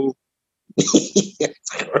 that's...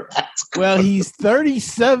 Well, he's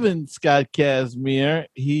 37, Scott Kazmir.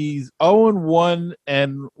 He's 0-1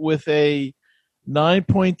 and with a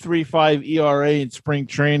 9.35 ERA in spring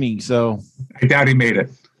training. So I doubt he made it.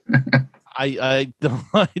 I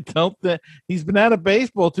don't think he's been out of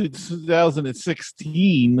baseball to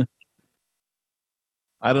 2016.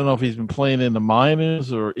 I don't know if he's been playing in the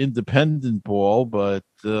minors or independent ball, but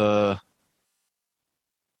I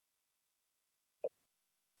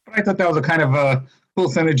thought that was a kind of a cool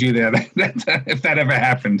synergy there. If that ever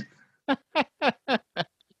happened.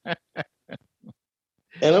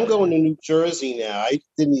 And I'm going to New Jersey now. I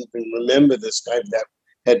didn't even remember this guy that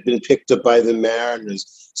had been picked up by the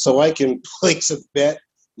Mariners. So I can place a bet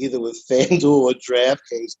either with FanDuel or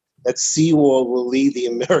DraftKings that Sewald will lead the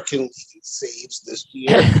American League in saves this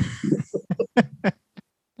year.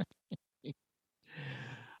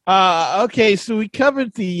 Okay, so we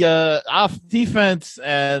covered the off defense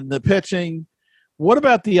and the pitching. What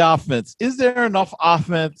about the offense? Is there enough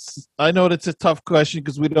offense? I know that's a tough question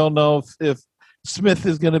because we don't know if Smith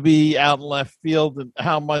is going to be out in left field and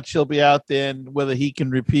how much he'll be out there and whether he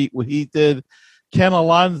can repeat what he did. Can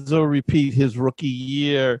Alonso repeat his rookie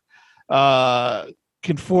year?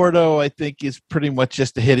 Conforto, I think, is pretty much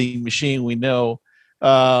just a hitting machine. We know.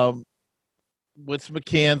 What's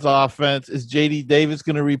McCann's offense? Is J.D. Davis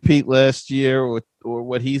going to repeat last year or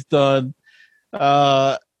what he's done?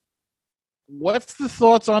 What's the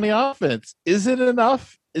thoughts on the offense? Is it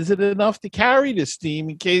enough? Is it enough to carry this team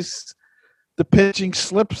in case the pitching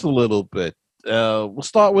slips a little bit? We'll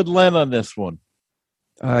start with Len on this one.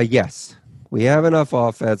 Yes, we have enough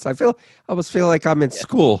offense. I almost feel like I'm in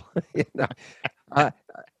school.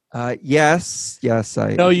 Yes.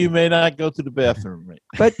 I know you may not go to the bathroom, right?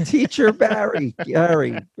 But Teacher Gary,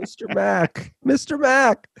 Mr. Mack, Mr.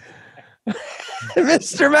 Mack.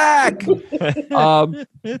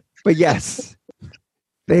 But yes,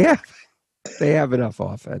 they have enough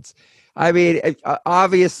offense. I mean,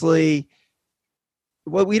 obviously,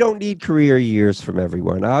 we don't need career years from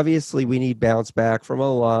everyone. Obviously, we need bounce back from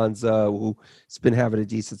Alonso, who's been having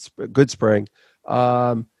a good spring.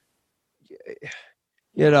 As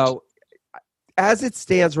it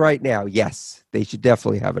stands right now, yes, they should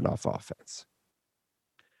definitely have enough offense.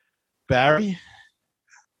 Barry?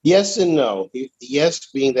 Yes and no. Yes,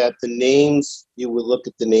 being that the names, you would look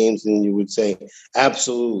at the names and you would say,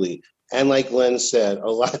 absolutely. And like Len said, a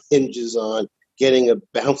lot hinges on getting a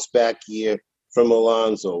bounce back year from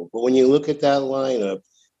Alonso. But when you look at that lineup,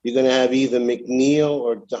 you're going to have either McNeil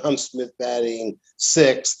or Dom Smith batting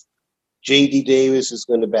sixth. J.D. Davis is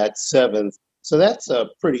going to bat seventh. So that's a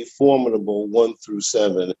pretty formidable 1 through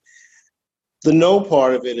 7. The no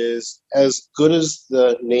part of it is, as good as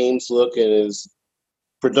the names look and as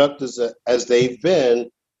productive as they've been,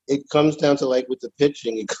 it comes down to, like with the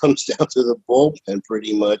pitching, it comes down to the bullpen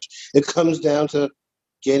pretty much. It comes down to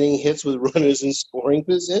getting hits with runners in scoring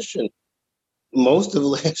position. Most of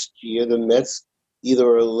last year, the Mets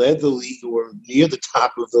either led the league or near the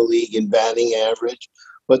top of the league in batting average,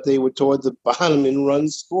 but they were toward the bottom in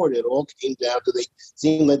runs scored. It all came down to they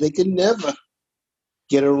seemed like they could never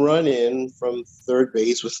get a run in from third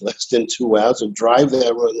base with less than 2 outs or drive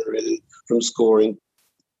that runner in from scoring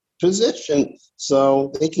position.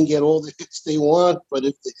 So they can get all the hits they want, but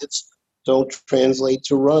if the hits don't translate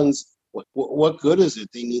to runs, what good is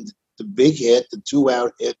it? They need the big hit, the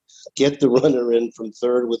 2-out hit, get the runner in from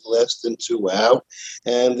third with less than 2 out.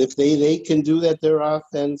 And if they can do that, their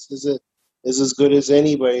offense is as good as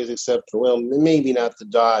anybody's, except for, well, maybe not the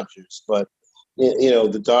Dodgers, but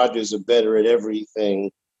the Dodgers are better at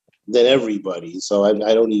everything than everybody. So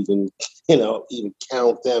I don't even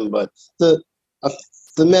count them. But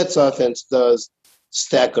the Mets offense does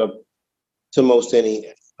stack up to most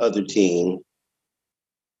any other team.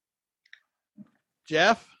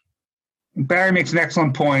 Jeff? Barry makes an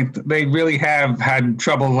excellent point. They really have had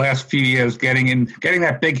trouble the last few years getting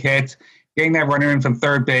that big hit, getting that runner in from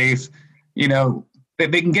third base. They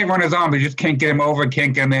can get runners on, but just can't get him over,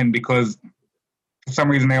 can't get him in because for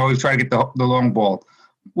some reason they always try to get the long ball.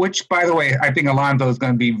 Which, by the way, I think Alonso is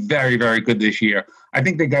going to be very, very good this year. I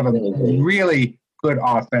think they got a really good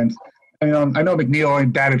offense. I know McNeil only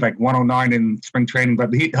batted like 109 in spring training,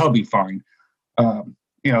 but he'll be fine.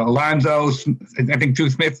 Alonso, I think Dom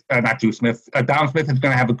Smith is going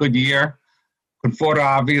to have a good year. Conforto,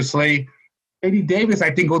 obviously. J.D. Davis,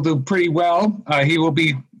 I think, will do pretty well. He will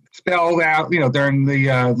be spelled out, during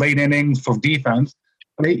the late innings for defense.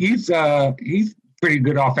 But he's pretty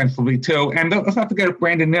good offensively, too. And let's not forget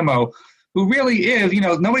Brandon Nimmo, who really is,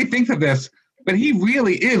 nobody thinks of this, but he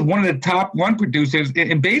really is one of the top run producers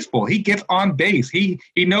in baseball. He gets on base. He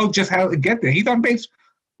knows just how to get there. He's on base,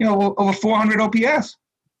 over 400 OPS.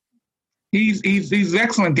 He's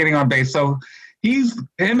excellent getting on base. So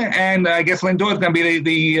him and I guess Lindor is going to be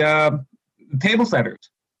the table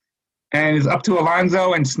setters. And it's up to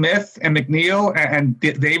Alonso and Smith and McNeil and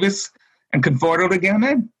Davis and Conforto to get him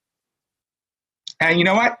in. And you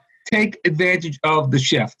know what? Take advantage of the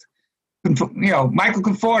shift. Michael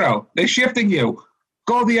Conforto, they're shifting you.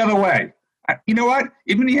 Go the other way. You know what?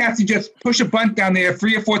 Even if you have to just push a bunt down there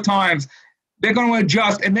 3 or 4 times, they're going to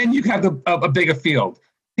adjust, and then you have a bigger field.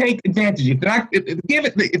 Take advantage.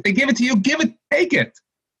 If they give it to you, take it.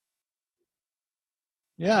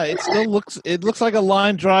 Yeah, it looks like a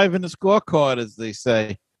line drive in the scorecard, as they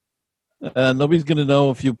say. Nobody's going to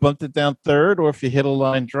know if you bumped it down third or if you hit a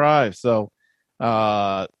line drive. So,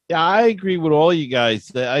 I agree with all you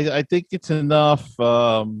guys. I think it's enough,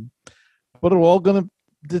 but it's all going to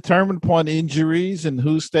determine upon injuries and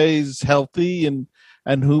who stays healthy and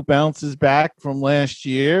who bounces back from last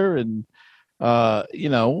year. And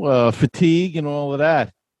fatigue and all of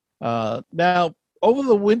that. Now, over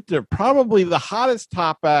the winter, probably the hottest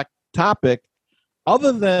topic,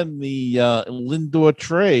 other than the Lindor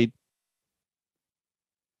trade,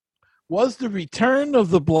 was the return of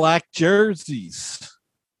the black jerseys.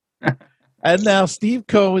 And now Steve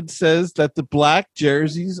Cohen says that the black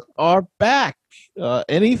jerseys are back.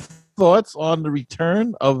 Any thoughts on the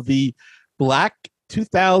return of the black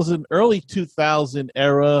early 2000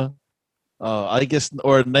 era, I guess,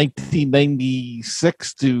 or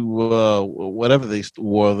 1996 to whatever they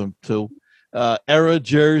wore them to, era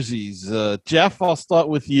jerseys? Jeff, I'll start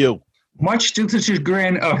with you. Much to the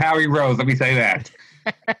chagrin of Harry Rose, let me say that.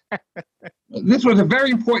 This was a very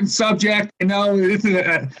important subject. This is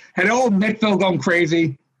had old Metville going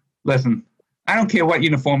crazy. Listen, I don't care what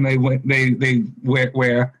uniform they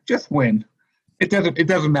wear. Just win. It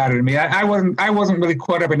doesn't matter to me. I wasn't really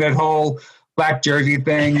caught up in that whole black jersey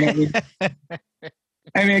thing.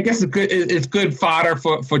 I mean, I guess it's good fodder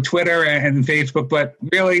for Twitter and Facebook, but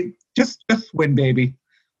really, just win, baby.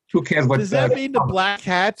 Who cares what? Does that mean the black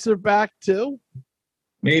hats are back too?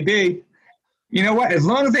 Maybe. You know what? As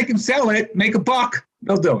long as they can sell it, make a buck,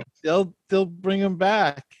 they'll do it. They'll bring them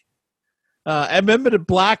back. I remember the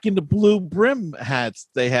black and the blue brim hats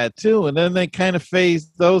they had too, and then they kind of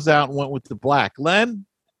phased those out and went with the black. Len?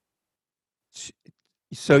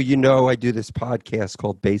 So I do this podcast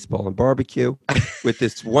called Baseball and Barbecue with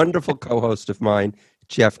this wonderful co-host of mine,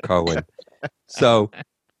 Jeff Cohen. So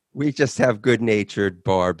we just have good-natured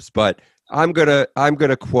barbs, but I'm gonna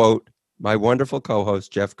quote my wonderful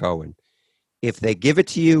co-host Jeff Cohen. If they give it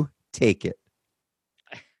to you, take it.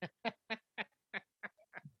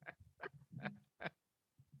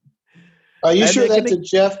 Are you sure that's a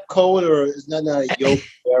Jeff Cohen or is that not a Yogi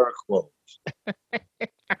Berra quote?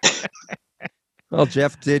 Well,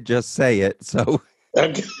 Jeff did just say it, so.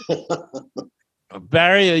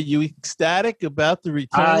 Barry, are you ecstatic about the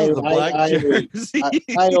return of the black jersey?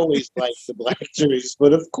 I always like the black jerseys,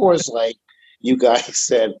 but of course, like you guys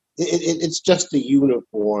said, it's just a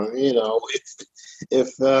uniform. If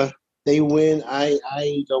they win, I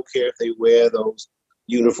don't care if they wear those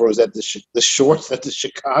uniforms at the shorts that the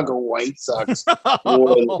Chicago White Sox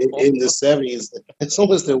wore in the 70s. As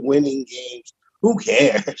long as they're winning games, who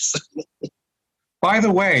cares? By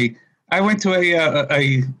the way, I went to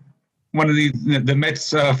a one of the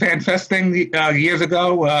Mets Fan Fest thing years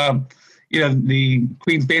ago. The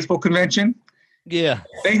Queens Baseball Convention. Yeah,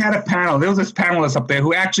 they had a panel. There was this panelist up there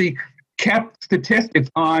who actually kept statistics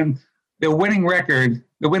on their winning record,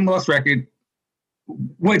 the win-loss record,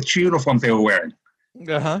 which uniforms they were wearing.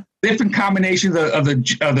 Different combinations of the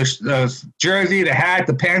jersey, the hat,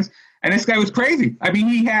 the pants, and this guy was crazy. I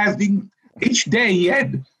mean, each day he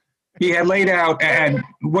had laid out and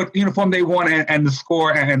what uniform they won and the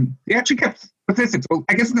score, and he actually kept statistics. Well,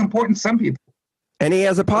 I guess it's important to some people. And he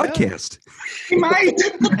has a podcast. He might.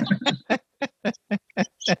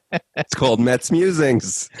 It's called Mets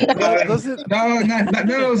Musings. No, not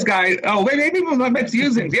those guys. Oh, maybe people know Mets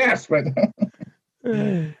Musings, yes, but.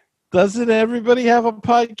 Doesn't everybody have a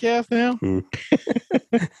podcast now?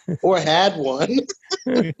 Or had one.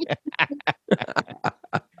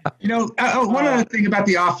 One other thing about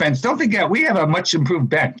the offense. Don't forget, we have a much improved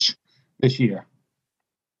bench this year.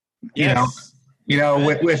 Yes.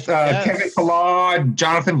 With Kevin Pillar,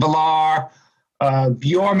 Jonathan Villar,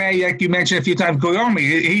 Bjorme, like you mentioned a few times. Bjorme,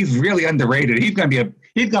 he's really underrated. He's going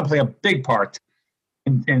to play a big part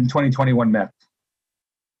in 2021 Mets.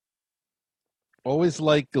 Always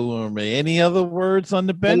like Guillorme. Any other words on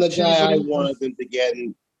the bench? And the guy I wanted them to get,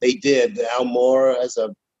 and they did. Almora as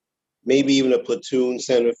maybe even a platoon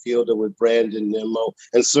center fielder with Brandon Nimmo,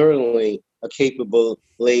 and certainly a capable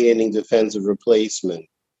late-inning defensive replacement.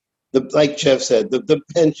 Like Jeff said, the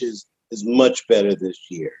bench is much better this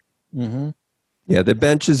year. Mm-hmm. Yeah, the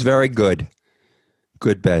bench is very good.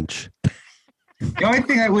 Good bench. The only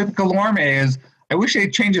thing with Guillorme is I wish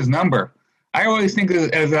they'd change his number. I always think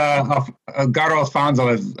of Gato Alfonso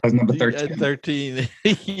as number 13. 13.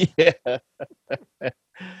 Yeah.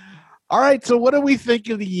 All right, so what do we think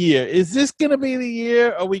of the year? Is this going to be the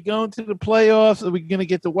year? Are we going to the playoffs? Are we going to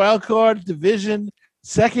get the wild card, division,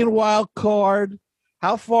 second wild card?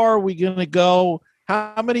 How far are we going to go?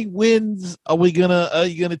 How many wins are you going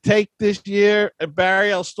to take this year? And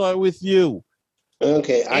Barry, I'll start with you.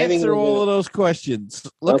 Okay, I answer all of those questions.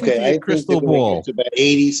 Look at your crystal ball. It's about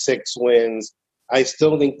 86 wins. I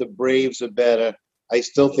still think the Braves are better. I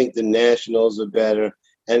still think the Nationals are better.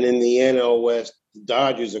 And in the NL West, the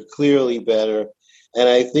Dodgers are clearly better. And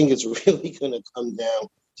I think it's really going to come down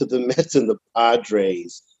to the Mets and the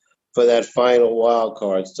Padres for that final wild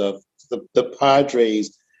card stuff. The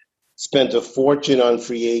Padres spent a fortune on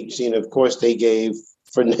free agency, and of course they gave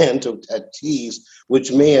Fernando Tatis,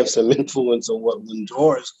 which may have some influence on what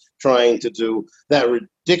Lindor is trying to do, that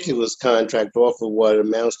ridiculous contract off of what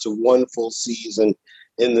amounts to one full season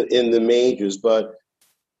in the majors. But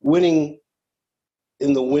winning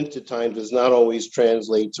in the wintertime does not always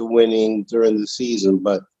translate to winning during the season.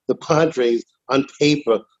 But the Padres, on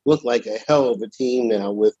paper, look like a hell of a team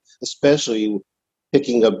now, with especially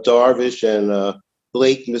picking up Darvish and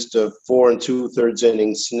Blake, Mr. 4 2/3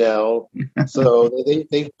 inning Snell. So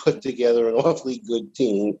they put together an awfully good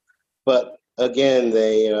team. But again,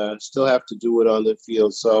 they still have to do it on the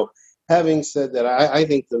field. So having said that, I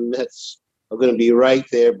think the Mets are going to be right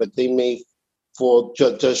there, but they may fall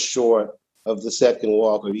just short of the second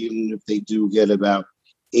walk, or even if they do get about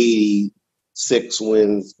 86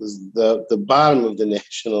 wins, because the bottom of the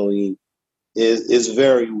National League is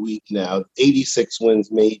very weak now. 86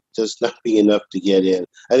 wins may just not be enough to get in.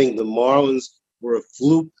 I think the Marlins were a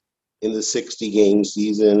fluke in the 60-game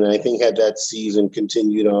season, and I think had that season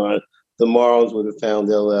continued on, the Marlins would have found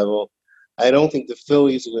their level. I don't think the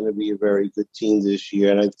Phillies are going to be a very good team this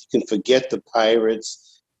year, and I can forget the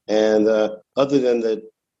Pirates. And other than the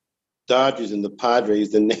Dodgers and the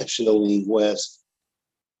Padres, the National League West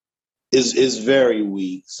is very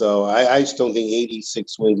weak. So I just don't think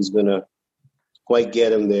 86 wins is going to quite get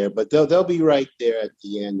them there. But they'll be right there at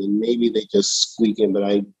the end, and maybe they just squeak in. But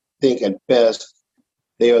I think at best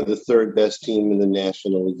they are the third best team in the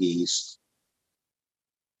National League East.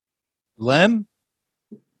 Len?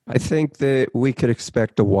 I think that we could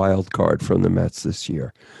expect a wild card from the Mets this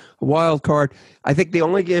year. A wild card. I think the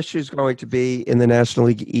only issue is going to be in the National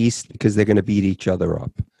League East because they're going to beat each other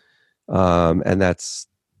up. And it's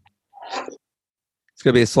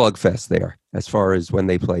going to be a slugfest there as far as when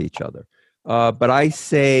they play each other. But I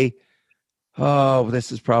say,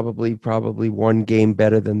 this is probably one game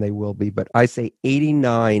better than they will be. But I say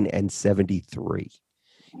 89-73,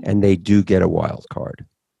 and they do get a wild card.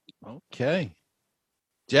 Okay.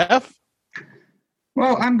 Jeff?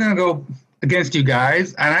 Well, I'm going to go against you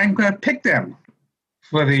guys, and I'm going to pick them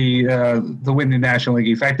for the win the National League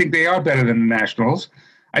East. I think they are better than the Nationals.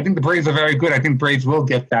 I think the Braves are very good. I think Braves will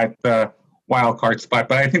get that wild card spot,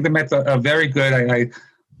 but I think the Mets are very good. I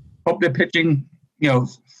hope their pitching,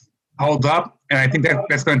 holds up, and I think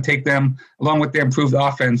that's going to take them, along with their improved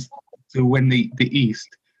offense, to win the East.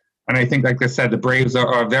 And I think, like I said, the Braves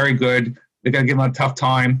are very good. They're going to give them a tough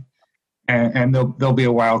time, and they'll be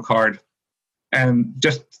a wild card. And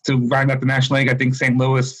just to round out the National League, I think St.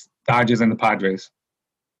 Louis, Dodgers, and the Padres.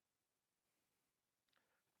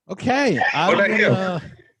 Okay. I'm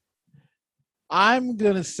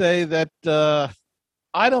going to say that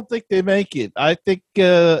I don't think they make it. I think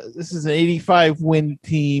this is an 85-win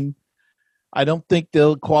team. I don't think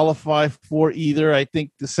they'll qualify for either. I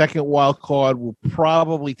think the second wild card will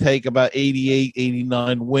probably take about 88,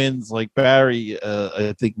 89 wins, like Barry,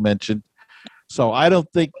 I think, mentioned. So I don't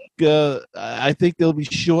think I think they'll be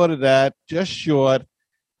short of that, just short.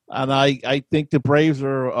 And I think the Braves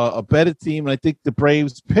are a better team. And I think the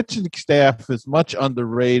Braves pitching staff is much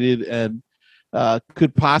underrated and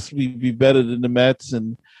could possibly be better than the Mets.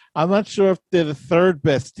 And I'm not sure if they're the third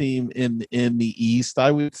best team in the East.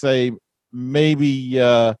 I would say maybe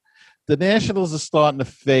the Nationals are starting to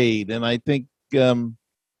fade. And I think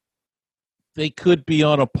they could be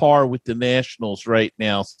on a par with the Nationals right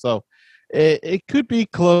now. So it could be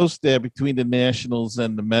close there between the Nationals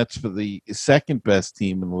and the Mets for the second best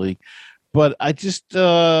team in the league. But I just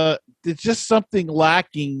there's just something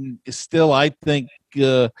lacking still, I think.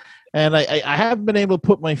 And I haven't been able to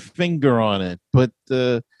put my finger on it. But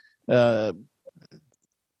the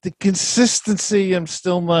consistency I'm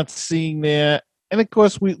still not seeing there. And, of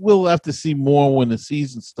course, we will have to see more when the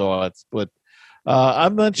season starts. But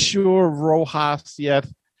I'm not sure of Rojas yet.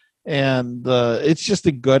 And it's just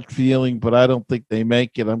a gut feeling, but I don't think they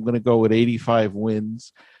make it. I'm going to go with 85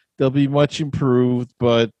 wins. They'll be much improved,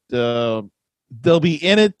 but they'll be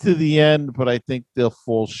in it to the end, but I think they'll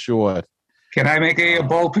fall short. Can I make a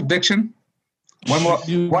bold prediction? One more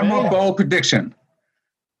bold prediction.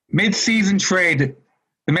 Mid-season trade,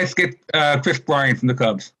 the Mets get Chris Bryant from the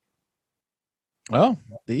Cubs. Oh,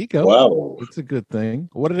 there you go. Wow. That's a good thing.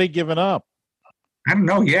 What are they giving up? I don't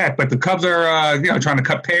know yet, but the Cubs are, trying to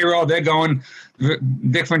cut payroll. They're going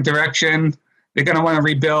different direction. They're going to want to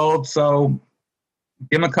rebuild. So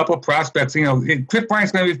give them a couple of prospects. Chris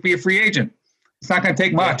Bryant's going to be a free agent. It's not going to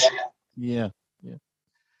take much. Yeah.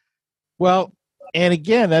 Well, and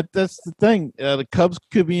again, that's the thing. The Cubs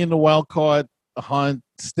could be in the wild card hunt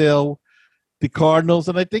still. The Cardinals,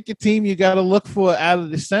 and I think a team you got to look for out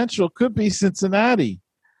of the Central could be Cincinnati.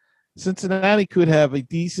 Cincinnati could have a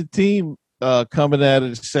decent team coming out of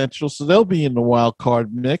the Central, so they'll be in the wild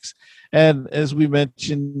card mix. And as we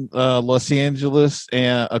mentioned, Los Angeles,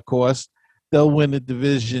 and of course, they'll win the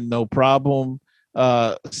division, no problem.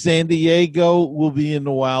 San Diego will be in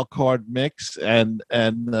the wild card mix and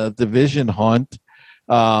division hunt.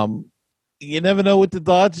 You never know with the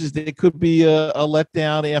Dodgers. There could be a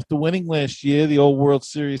letdown after winning last year, the old World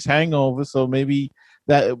Series hangover. So maybe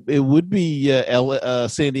that it would be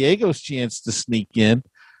San Diego's chance to sneak in.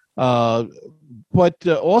 But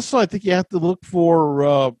also, I think you have to look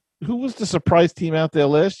for who was the surprise team out there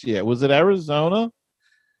last year? Was it Arizona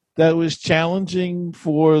that was challenging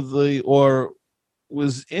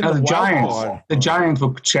was in the Giants. card? The Giants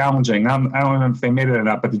were challenging. I don't remember if they made it or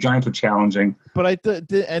not, but the Giants were challenging. But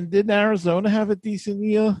didn't Arizona have a decent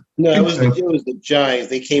year? No, it was the Giants.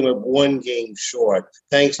 They came up one game short,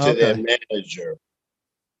 thanks to their manager.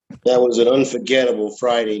 That was an unforgettable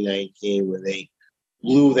Friday night game where they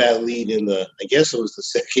blew that lead in I guess it was the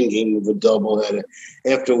second game of a doubleheader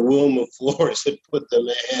after Wilmer Flores had put them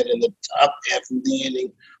ahead in the top half of the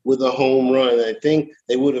inning with a home run. I think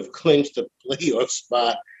they would have clinched a playoff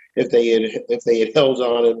spot if they had held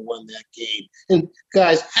on and won that game. And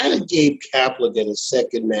guys, how did Gabe Kapler get a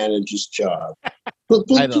second manager's job? I don't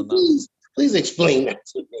know. Please explain that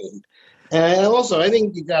to me. And also, I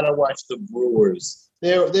think you got to watch the Brewers.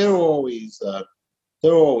 They're always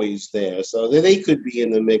there, so they could be in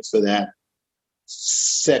the mix for that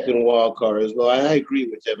second wild card as well. I agree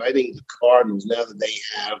with Jeff. I think the Cardinals, now that they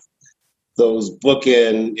have those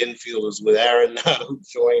bookend infielders with Arenado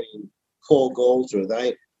joining Paul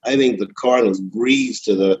Goldschmidt, I think the Cardinals breeze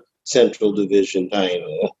to the Central Division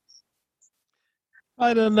title.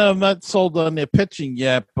 I don't know. I'm not sold on their pitching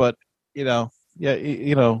yet, but we'll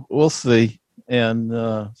see.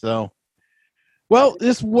 And well,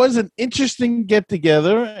 this was an interesting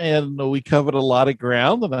get-together, and we covered a lot of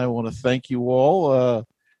ground, and I want to thank you all.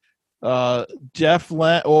 Jeff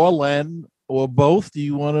or Len or both, do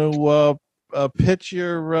you want to pitch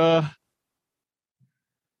your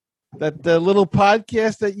that little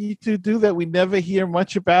podcast that you two do that we never hear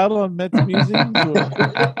much about on Mets Musings?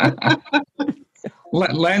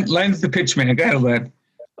 Len's the pitchman. Go ahead, Len.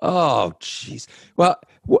 Oh, jeez. Well,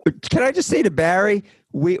 can I just say to Barry,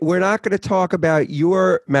 we're not going to talk about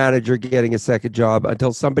your manager getting a second job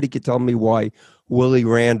until somebody could tell me why Willie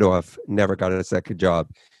Randolph never got a second job.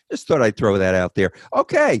 Just thought I'd throw that out there.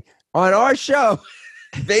 Okay, on our show,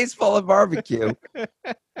 Baseball and Barbecue,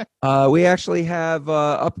 we actually have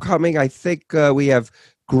upcoming, I think we have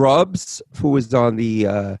Grubbs, who was on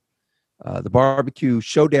the Barbecue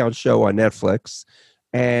Showdown show on Netflix,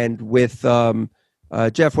 and with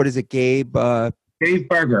Jeff, what is it, Gabe? Dave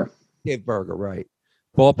Berger. Dave Berger, right.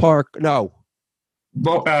 Ballpark, no.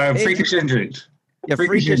 Freakish injuries. Yeah,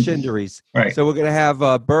 freakish injuries. Right. So we're going to have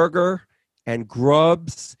Berger and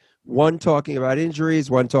Grubbs, one talking about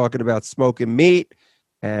injuries, one talking about smoking meat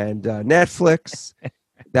and Netflix.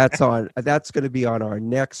 That's going to be on our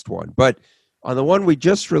next one. But on the one we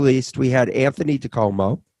just released, we had Anthony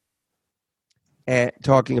DiComo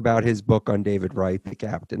talking about his book on David Wright, the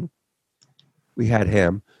captain. We had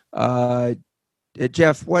him.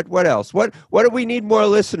 Jeff, what else? What do we need more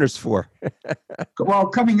listeners for? Well,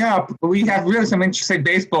 coming up, we have really some interesting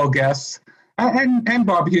baseball guests and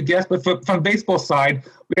barbecue guests. But from the baseball side,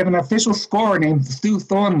 we have an official scorer named Stu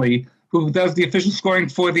Thornley, who does the official scoring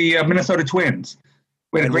for the Minnesota Twins.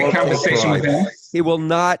 We had a great conversation with him. He will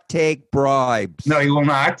not take bribes. No, he will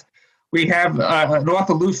not. We have an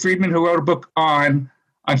author, Lou Friedman, who wrote a book on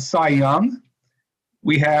Cy Young.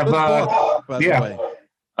 We have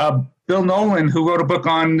Bill Nolan, who wrote a book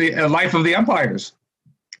on the life of the umpires.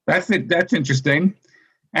 That's interesting.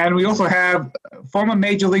 And we also have former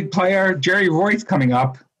Major League player Jerry Royce coming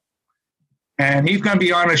up. And he's going to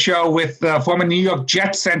be on a show with former New York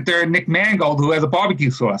Jets center Nick Mangold, who has a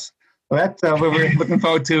barbecue sauce. So that's we're looking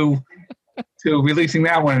forward to releasing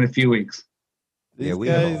that one in a few weeks. Yeah, we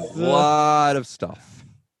have a lot of stuff.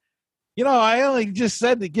 I only just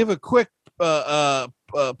said to give a quick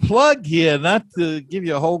plug here, not to give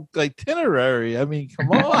you a whole itinerary. I mean,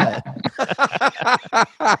 come on.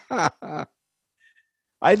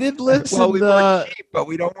 I did listen. Well, we work cheap, but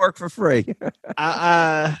we don't work for free.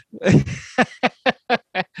 Go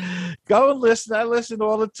and listen. I listen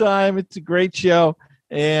all the time. It's a great show.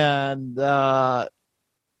 And I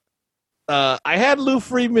had Lou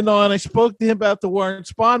Friedman on. I spoke to him about the Warren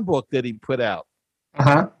Spahn book that he put out.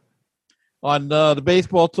 On the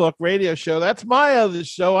Baseball Talk radio show. That's my other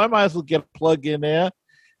show. I might as well get a plug in there.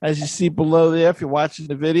 as you see below there, if you're watching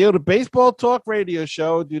the video, the Baseball Talk Radio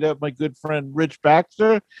Show. Do that with my good friend Rich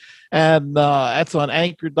Baxter. And that's on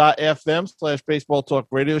anchor.fm/Baseball Talk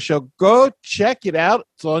Radio Show. Go check it out.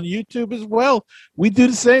 It's on YouTube as well. We do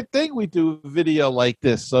the same thing. We do a video like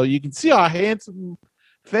this. So you can see our handsome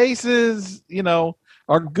faces,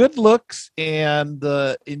 our good looks, and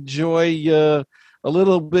enjoy a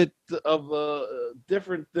little bit of a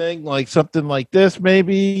different thing, like something like this,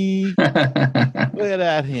 maybe. Look at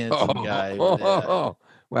that handsome guy.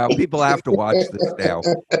 Well, people have to watch this now.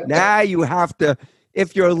 Now you have to,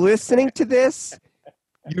 if you're listening to this,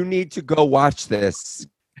 you need to go watch this.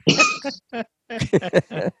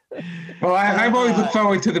 Well, I've always looked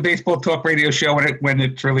forward to the Baseball Talk Radio Show when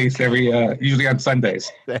it's released usually on Sundays.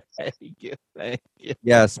 Thank you.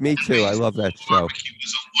 Yes, me too. I love that show. Barbecue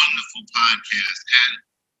was a wonderful podcast, and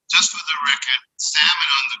just for the record, salmon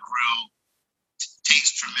on the grill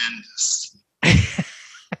tastes tremendous.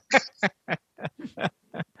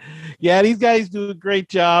 Yeah, these guys do a great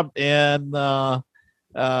job, and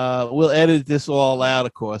we'll edit this all out,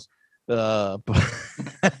 of course. But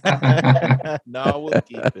no, we'll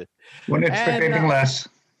keep it. Wouldn't expect anything less.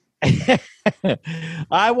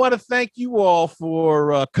 I want to thank you all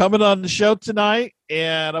for coming on the show tonight,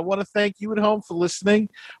 and I want to thank you at home for listening.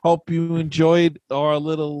 Hope you enjoyed our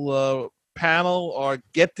little panel, our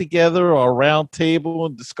get-together, our round table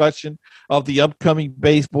and discussion of the upcoming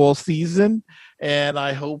baseball season. And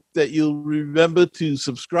I hope that you'll remember to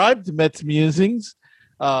subscribe to Mets Musings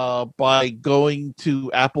by going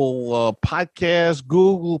to Apple Podcasts,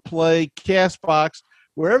 Google Play, Castbox,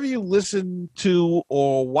 wherever you listen to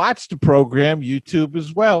or watch the program, YouTube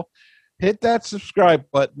as well. Hit that subscribe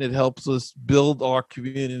button. It helps us build our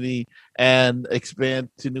community and expand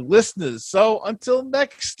to new listeners. So until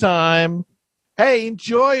next time, hey,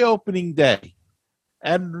 enjoy opening day.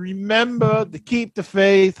 And remember to keep the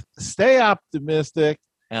faith, stay optimistic,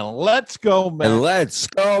 and let's go, Mets. And let's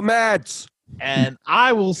go, Mets. And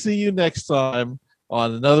I will see you next time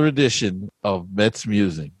on another edition of Mets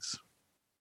Musings.